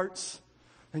your hearts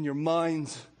and your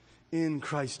minds in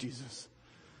Christ Jesus.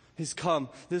 He's come.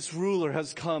 This ruler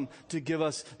has come to give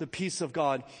us the peace of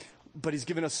God, but he's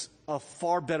given us a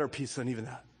far better peace than even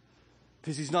that.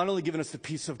 Because he's not only given us the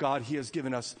peace of God, he has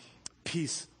given us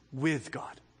peace with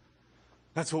God.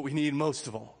 That's what we need most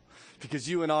of all. Because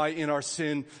you and I, in our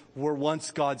sin, were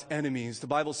once God's enemies. The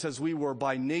Bible says we were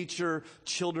by nature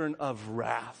children of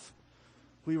wrath.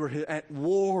 We were at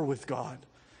war with God.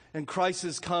 And Christ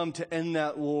has come to end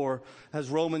that war. As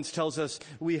Romans tells us,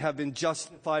 we have been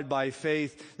justified by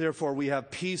faith. Therefore, we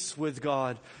have peace with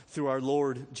God through our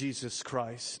Lord Jesus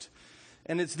Christ.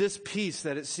 And it's this peace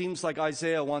that it seems like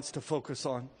Isaiah wants to focus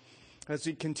on as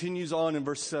he continues on in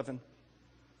verse 7.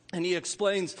 And he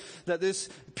explains that this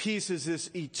peace is this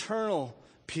eternal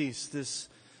peace, this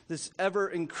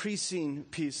ever-increasing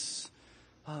peace.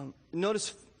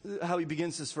 Notice how he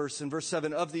begins this verse in verse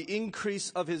 7. Of the increase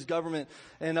of his government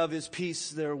and of his peace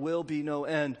there will be no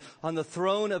end. On the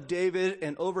throne of David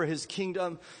and over his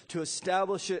kingdom, to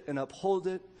establish it and uphold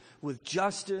it with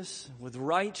justice, with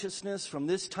righteousness from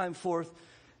this time forth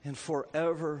and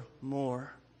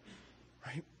forevermore.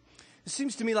 Right? It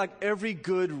seems to me like every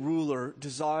good ruler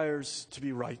desires to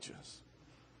be righteous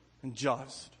and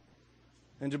just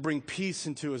and to bring peace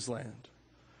into his land.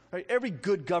 Right? Every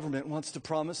good government wants to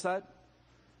promise that.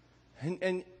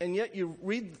 And yet you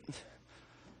read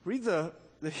the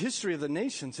history of the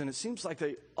nations, and it seems like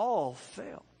they all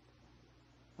fail.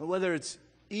 Whether it's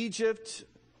Egypt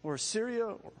or Syria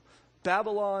or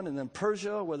Babylon and then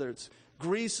Persia, whether it's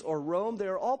Greece or Rome, they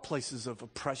are all places of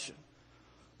oppression,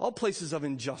 all places of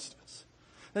injustice.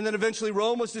 And then eventually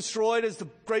Rome was destroyed as the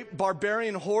great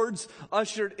barbarian hordes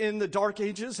ushered in the Dark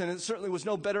Ages, and it certainly was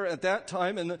no better at that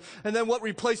time. And then what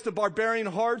replaced the barbarian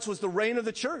hordes was the reign of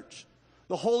the church,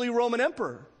 the Holy Roman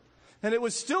Emperor. And it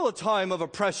was still a time of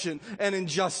oppression and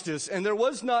injustice, and there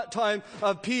was not time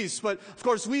of peace. But of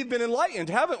course we've been enlightened,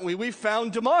 haven't we? We've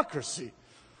found democracy.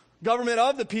 Government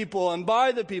of the people and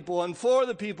by the people and for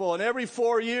the people. And every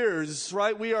 4 years,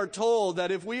 right, we are told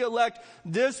that if we elect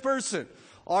this person,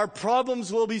 our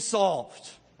problems will be solved.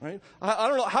 Right? I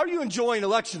don't know. How are you enjoying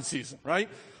election season, right?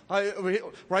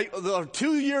 Right? The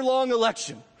 2-year-long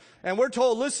election. And we're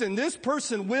told, listen, this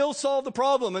person will solve the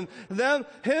problem, and then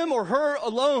him or her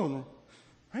alone.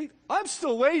 Right? I'm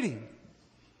still waiting.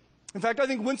 In fact, I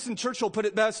think Winston Churchill put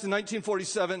it best in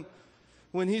 1947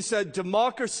 when he said,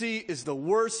 democracy is the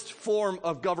worst form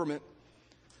of government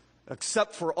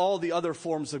except for all the other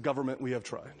forms of government we have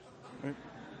tried. Right?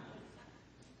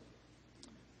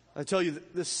 I tell you,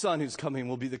 this son who's coming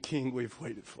will be the king we've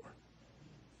waited for.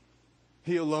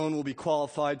 He alone will be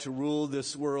qualified to rule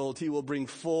this world. He will bring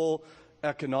full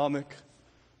economic,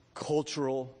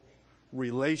 cultural,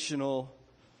 relational,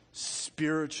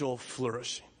 spiritual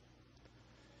flourishing.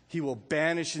 He will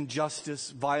banish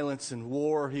injustice, violence, and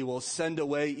war. He will send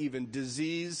away even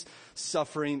disease,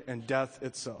 suffering, and death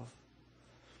itself.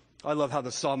 I love how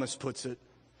the psalmist puts it.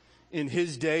 In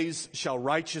his days shall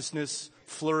righteousness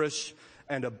flourish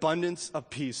and abundance of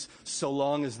peace, so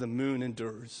long as the moon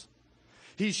endures.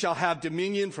 He shall have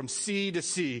dominion from sea to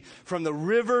sea, from the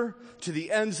river to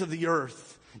the ends of the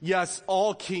earth. Yes,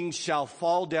 all kings shall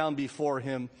fall down before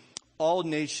him. All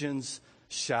nations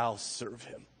shall serve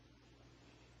him.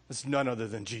 It's none other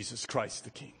than Jesus Christ the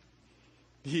King.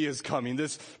 He is coming.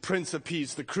 This Prince of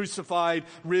Peace, the crucified,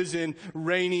 risen,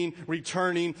 reigning,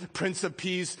 returning Prince of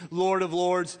Peace, Lord of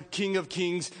Lords, King of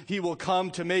Kings. He will come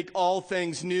to make all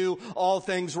things new, all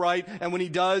things right. And when he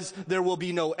does, there will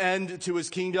be no end to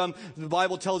his kingdom. The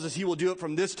Bible tells us he will do it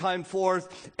from this time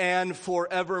forth and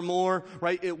forevermore,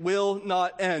 right? It will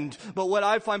not end. But what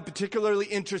I find particularly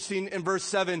interesting in verse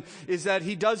 7 is that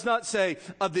he does not say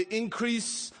of the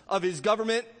increase of his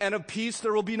government and of peace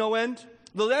there will be no end.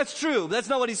 Though that's true, that's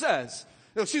not what he says.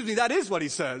 No, excuse me, that is what he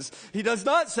says. He does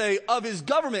not say of his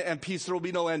government and peace there will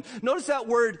be no end. Notice that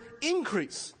word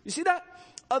increase. You see that?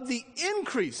 Of the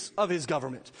increase of his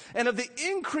government and of the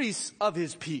increase of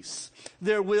his peace,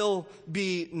 there will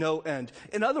be no end.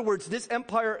 In other words, this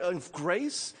empire of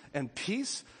grace and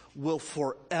peace will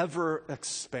forever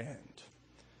expand.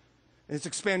 And it's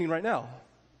expanding right now.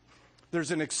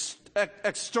 There's an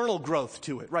external growth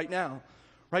to it right now.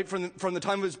 Right from the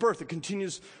time of his birth, it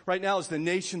continues right now as the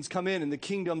nations come in and the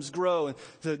kingdoms grow and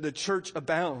the church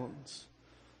abounds.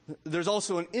 There's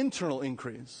also an internal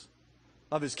increase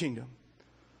of his kingdom.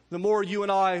 The more you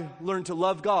and I learn to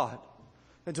love God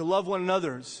and to love one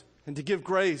another and to give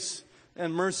grace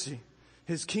and mercy,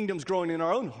 his kingdom's growing in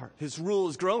our own heart. His rule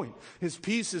is growing. His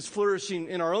peace is flourishing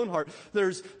in our own heart.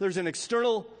 There's an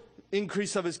external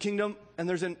increase of his kingdom and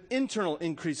there's an internal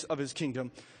increase of his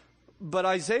kingdom. But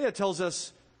Isaiah tells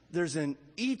us there's an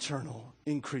eternal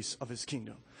increase of his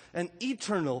kingdom, an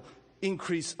eternal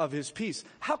increase of his peace.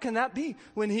 How can that be?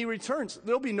 When he returns,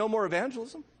 there'll be no more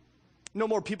evangelism, no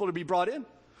more people to be brought in.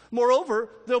 Moreover,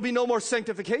 there'll be no more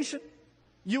sanctification.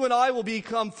 You and I will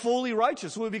become fully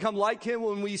righteous. We'll become like him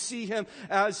when we see him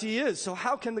as he is. So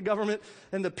how can the government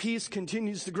and the peace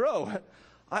continues to grow?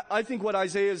 I think what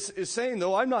Isaiah is saying,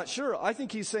 though, I'm not sure. I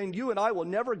think he's saying you and I will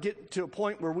never get to a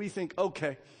point where we think,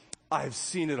 okay, I've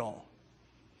seen it all.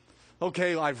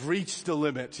 Okay, I've reached the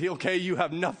limit. Okay, you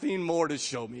have nothing more to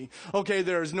show me. Okay,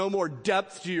 there's no more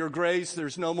depth to your grace.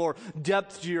 There's no more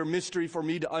depth to your mystery for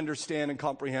me to understand and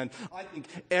comprehend. I think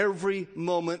every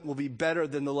moment will be better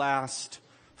than the last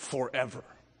forever.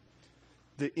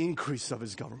 The increase of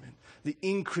his government, the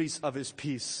increase of his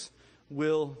peace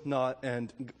will not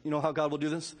end. You know how God will do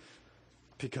this?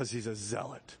 Because he's a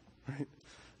zealot, right?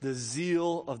 The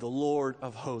zeal of the Lord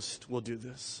of hosts will do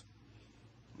this.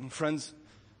 And friends,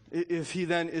 if he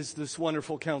then is this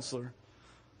wonderful counselor,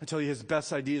 I tell you his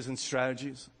best ideas and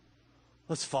strategies,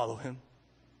 let's follow him.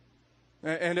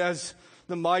 And as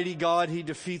the mighty God, he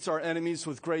defeats our enemies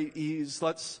with great ease.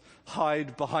 Let's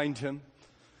hide behind him.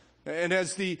 And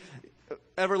as the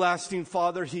everlasting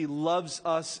Father, he loves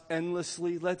us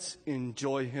endlessly. Let's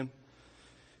enjoy him.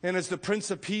 And as the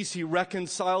Prince of Peace, he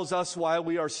reconciles us while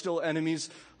we are still enemies.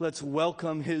 Let's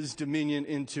welcome his dominion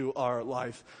into our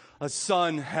life. A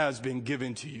son has been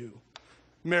given to you.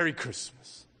 Merry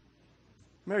Christmas.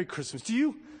 Merry Christmas. Do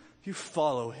you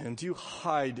follow him? Do you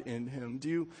hide in him? Do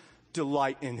you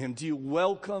delight in him? Do you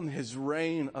welcome his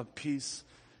reign of peace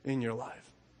in your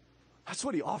life? That's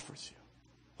what he offers you.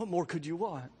 What more could you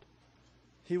want?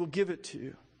 He will give it to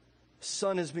you. A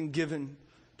son has been given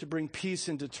to bring peace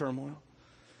into turmoil.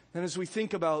 And as we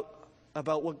think about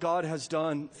what God has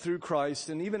done through Christ,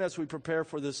 and even as we prepare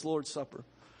for this Lord's Supper,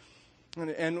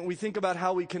 and we think about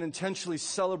how we can intentionally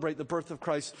celebrate the birth of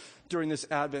Christ during this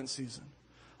Advent season,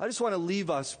 I just want to leave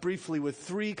us briefly with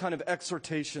three kind of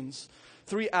exhortations,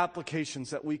 three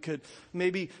applications that we could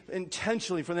maybe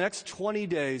intentionally for the next 20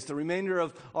 days, the remainder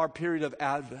of our period of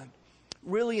Advent,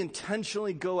 really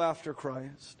intentionally go after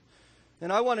Christ.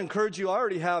 And I want to encourage you, I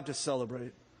already have, to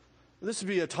celebrate. This would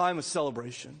be a time of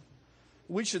celebration.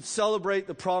 We should celebrate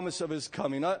the promise of his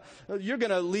coming. You're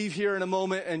going to leave here in a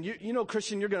moment, and you know,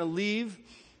 Christian, you're going to leave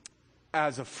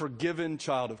as a forgiven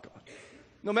child of God.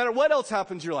 No matter what else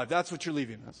happens in your life, that's what you're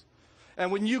leaving as.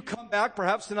 And when you come back,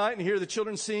 perhaps tonight, and hear the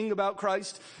children sing about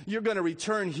Christ, you're going to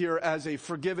return here as a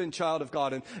forgiven child of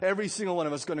God. And every single one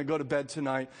of us is going to go to bed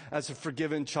tonight as a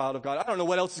forgiven child of God. I don't know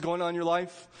what else is going on in your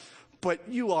life, but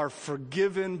you are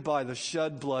forgiven by the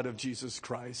shed blood of Jesus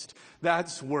Christ.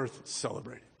 That's worth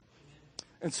celebrating.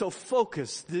 And so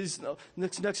focus these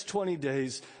next 20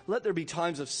 days. Let there be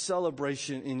times of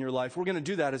celebration in your life. We're going to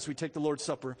do that as we take the Lord's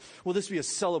Supper. Will this be a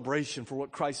celebration for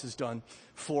what Christ has done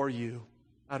for you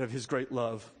out of his great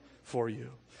love for you?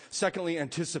 Secondly,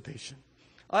 anticipation.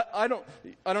 I don't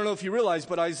know if you realize,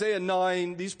 but Isaiah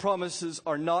 9, these promises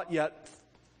have not yet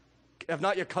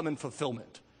come in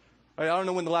fulfillment. I don't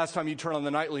know when the last time you turned on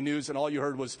the nightly news and all you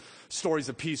heard was stories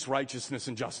of peace, righteousness,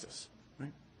 and justice.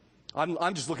 Right?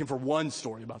 I'm just looking for one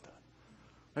story about that.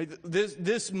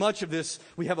 Right? Much of this,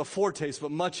 we have a foretaste,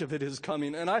 but much of it is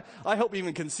coming. And I hope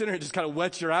even considering it just kind of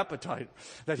whets your appetite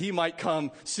that he might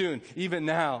come soon, even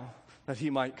now. that he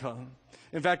might come.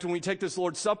 In fact, when we take this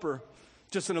Lord's Supper,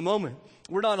 just in a moment,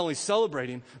 we're not only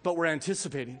celebrating, but we're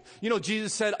anticipating. You know,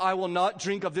 Jesus said, I will not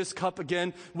drink of this cup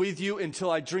again with you until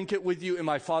I drink it with you in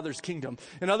my Father's kingdom.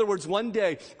 In other words, one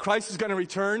day, Christ is going to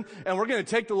return, and we're going to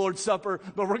take the Lord's Supper,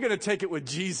 but we're going to take it with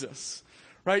Jesus.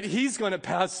 Right? He's going to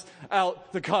pass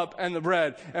out the cup and the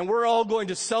bread, and we're all going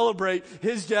to celebrate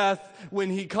his death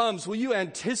when he comes. Will you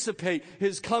anticipate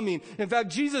his coming? In fact,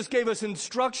 Jesus gave us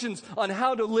instructions on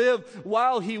how to live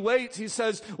while he waits. He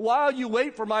says, while you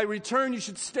wait for my return, you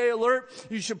should stay alert.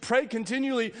 You should pray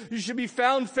continually. You should be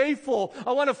found faithful.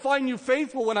 I want to find you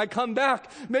faithful when I come back.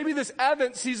 Maybe this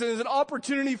Advent season is an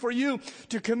opportunity for you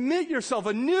to commit yourself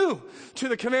anew to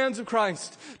the commands of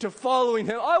Christ, to following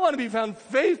him. I want to be found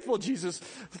faithful, Jesus.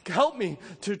 Help me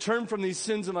to turn from these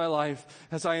sins in my life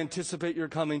as I anticipate your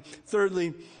coming.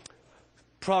 Thirdly,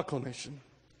 proclamation.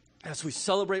 As we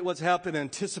celebrate what's happened,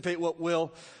 anticipate what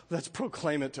will, let's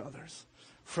proclaim it to others.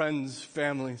 Friends,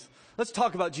 families. Let's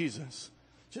talk about Jesus.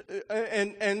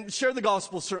 And share the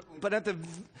gospel, certainly. But at the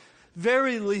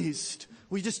very least,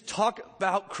 we just talk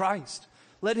about Christ.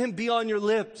 Let him be on your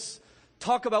lips.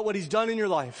 Talk about what he's done in your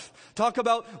life. Talk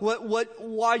about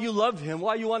why you love him,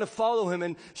 why you want to follow him,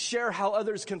 and share how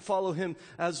others can follow him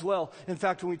as well. In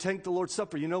fact, when we take the Lord's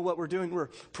Supper, you know what we're doing? We're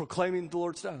proclaiming the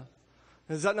Lord's death.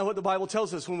 Is that not what the Bible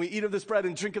tells us? When we eat of this bread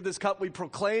and drink of this cup, we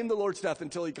proclaim the Lord's death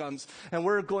until he comes. And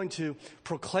we're going to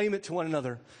proclaim it to one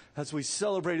another as we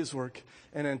celebrate his work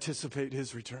and anticipate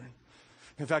his return.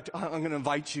 In fact, I'm going to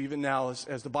invite you even now,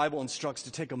 as the Bible instructs,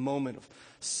 to take a moment of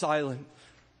silent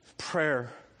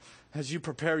prayer as you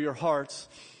prepare your hearts.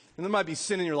 And there might be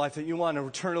sin in your life that you want to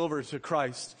turn over to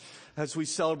Christ as we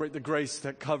celebrate the grace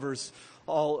that covers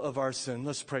all of our sin.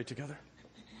 Let's pray together.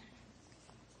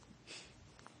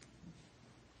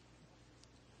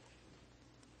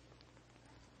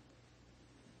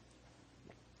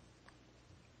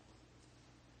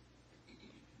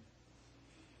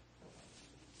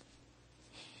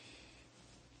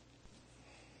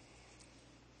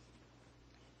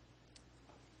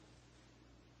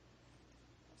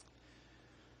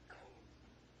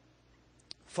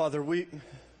 Father,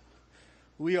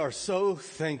 we are so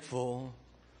thankful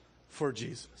for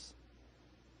Jesus.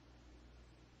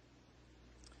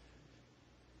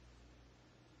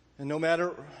 And no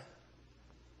matter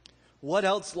what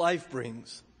else life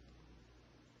brings,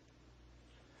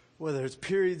 whether it's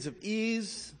periods of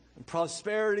ease and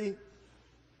prosperity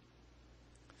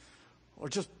or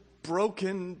just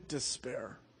broken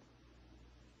despair,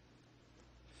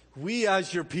 we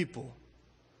as your people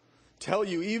tell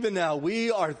you even now, we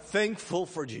are thankful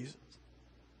for Jesus.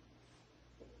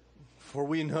 For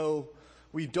we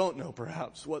don't know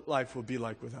perhaps what life would be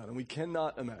like without him. We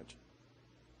cannot imagine.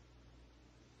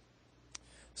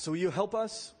 So will you help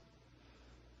us,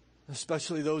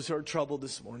 especially those who are troubled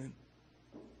this morning,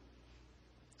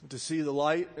 to see the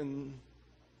light in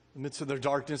the midst of their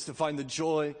darkness, to find the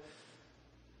joy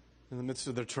in the midst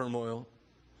of their turmoil,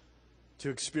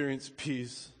 to experience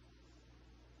peace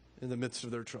in the midst of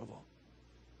their trouble.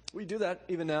 We do that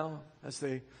even now as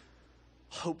they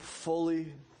hope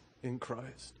fully in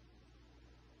Christ.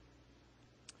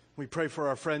 We pray for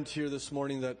our friend here this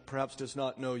morning that perhaps does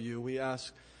not know you. We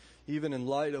ask, even in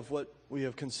light of what we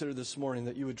have considered this morning,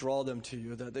 that you would draw them to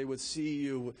you, that they would see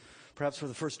you perhaps for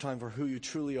the first time for who you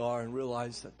truly are and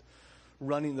realize that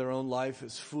running their own life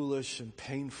is foolish and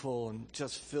painful and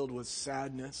just filled with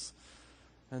sadness,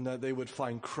 and that they would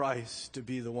find Christ to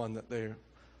be the one that they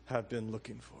have been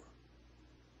looking for.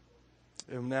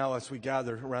 And now as we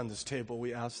gather around this table,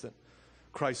 we ask that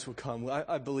Christ will come.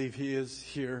 I believe he is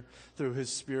here through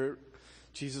his Spirit.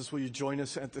 Jesus, will you join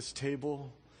us at this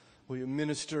table? Will you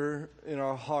minister in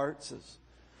our hearts as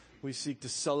we seek to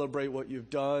celebrate what you've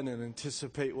done and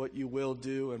anticipate what you will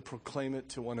do and proclaim it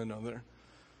to one another?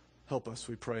 Help us,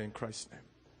 we pray in Christ's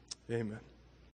name. Amen.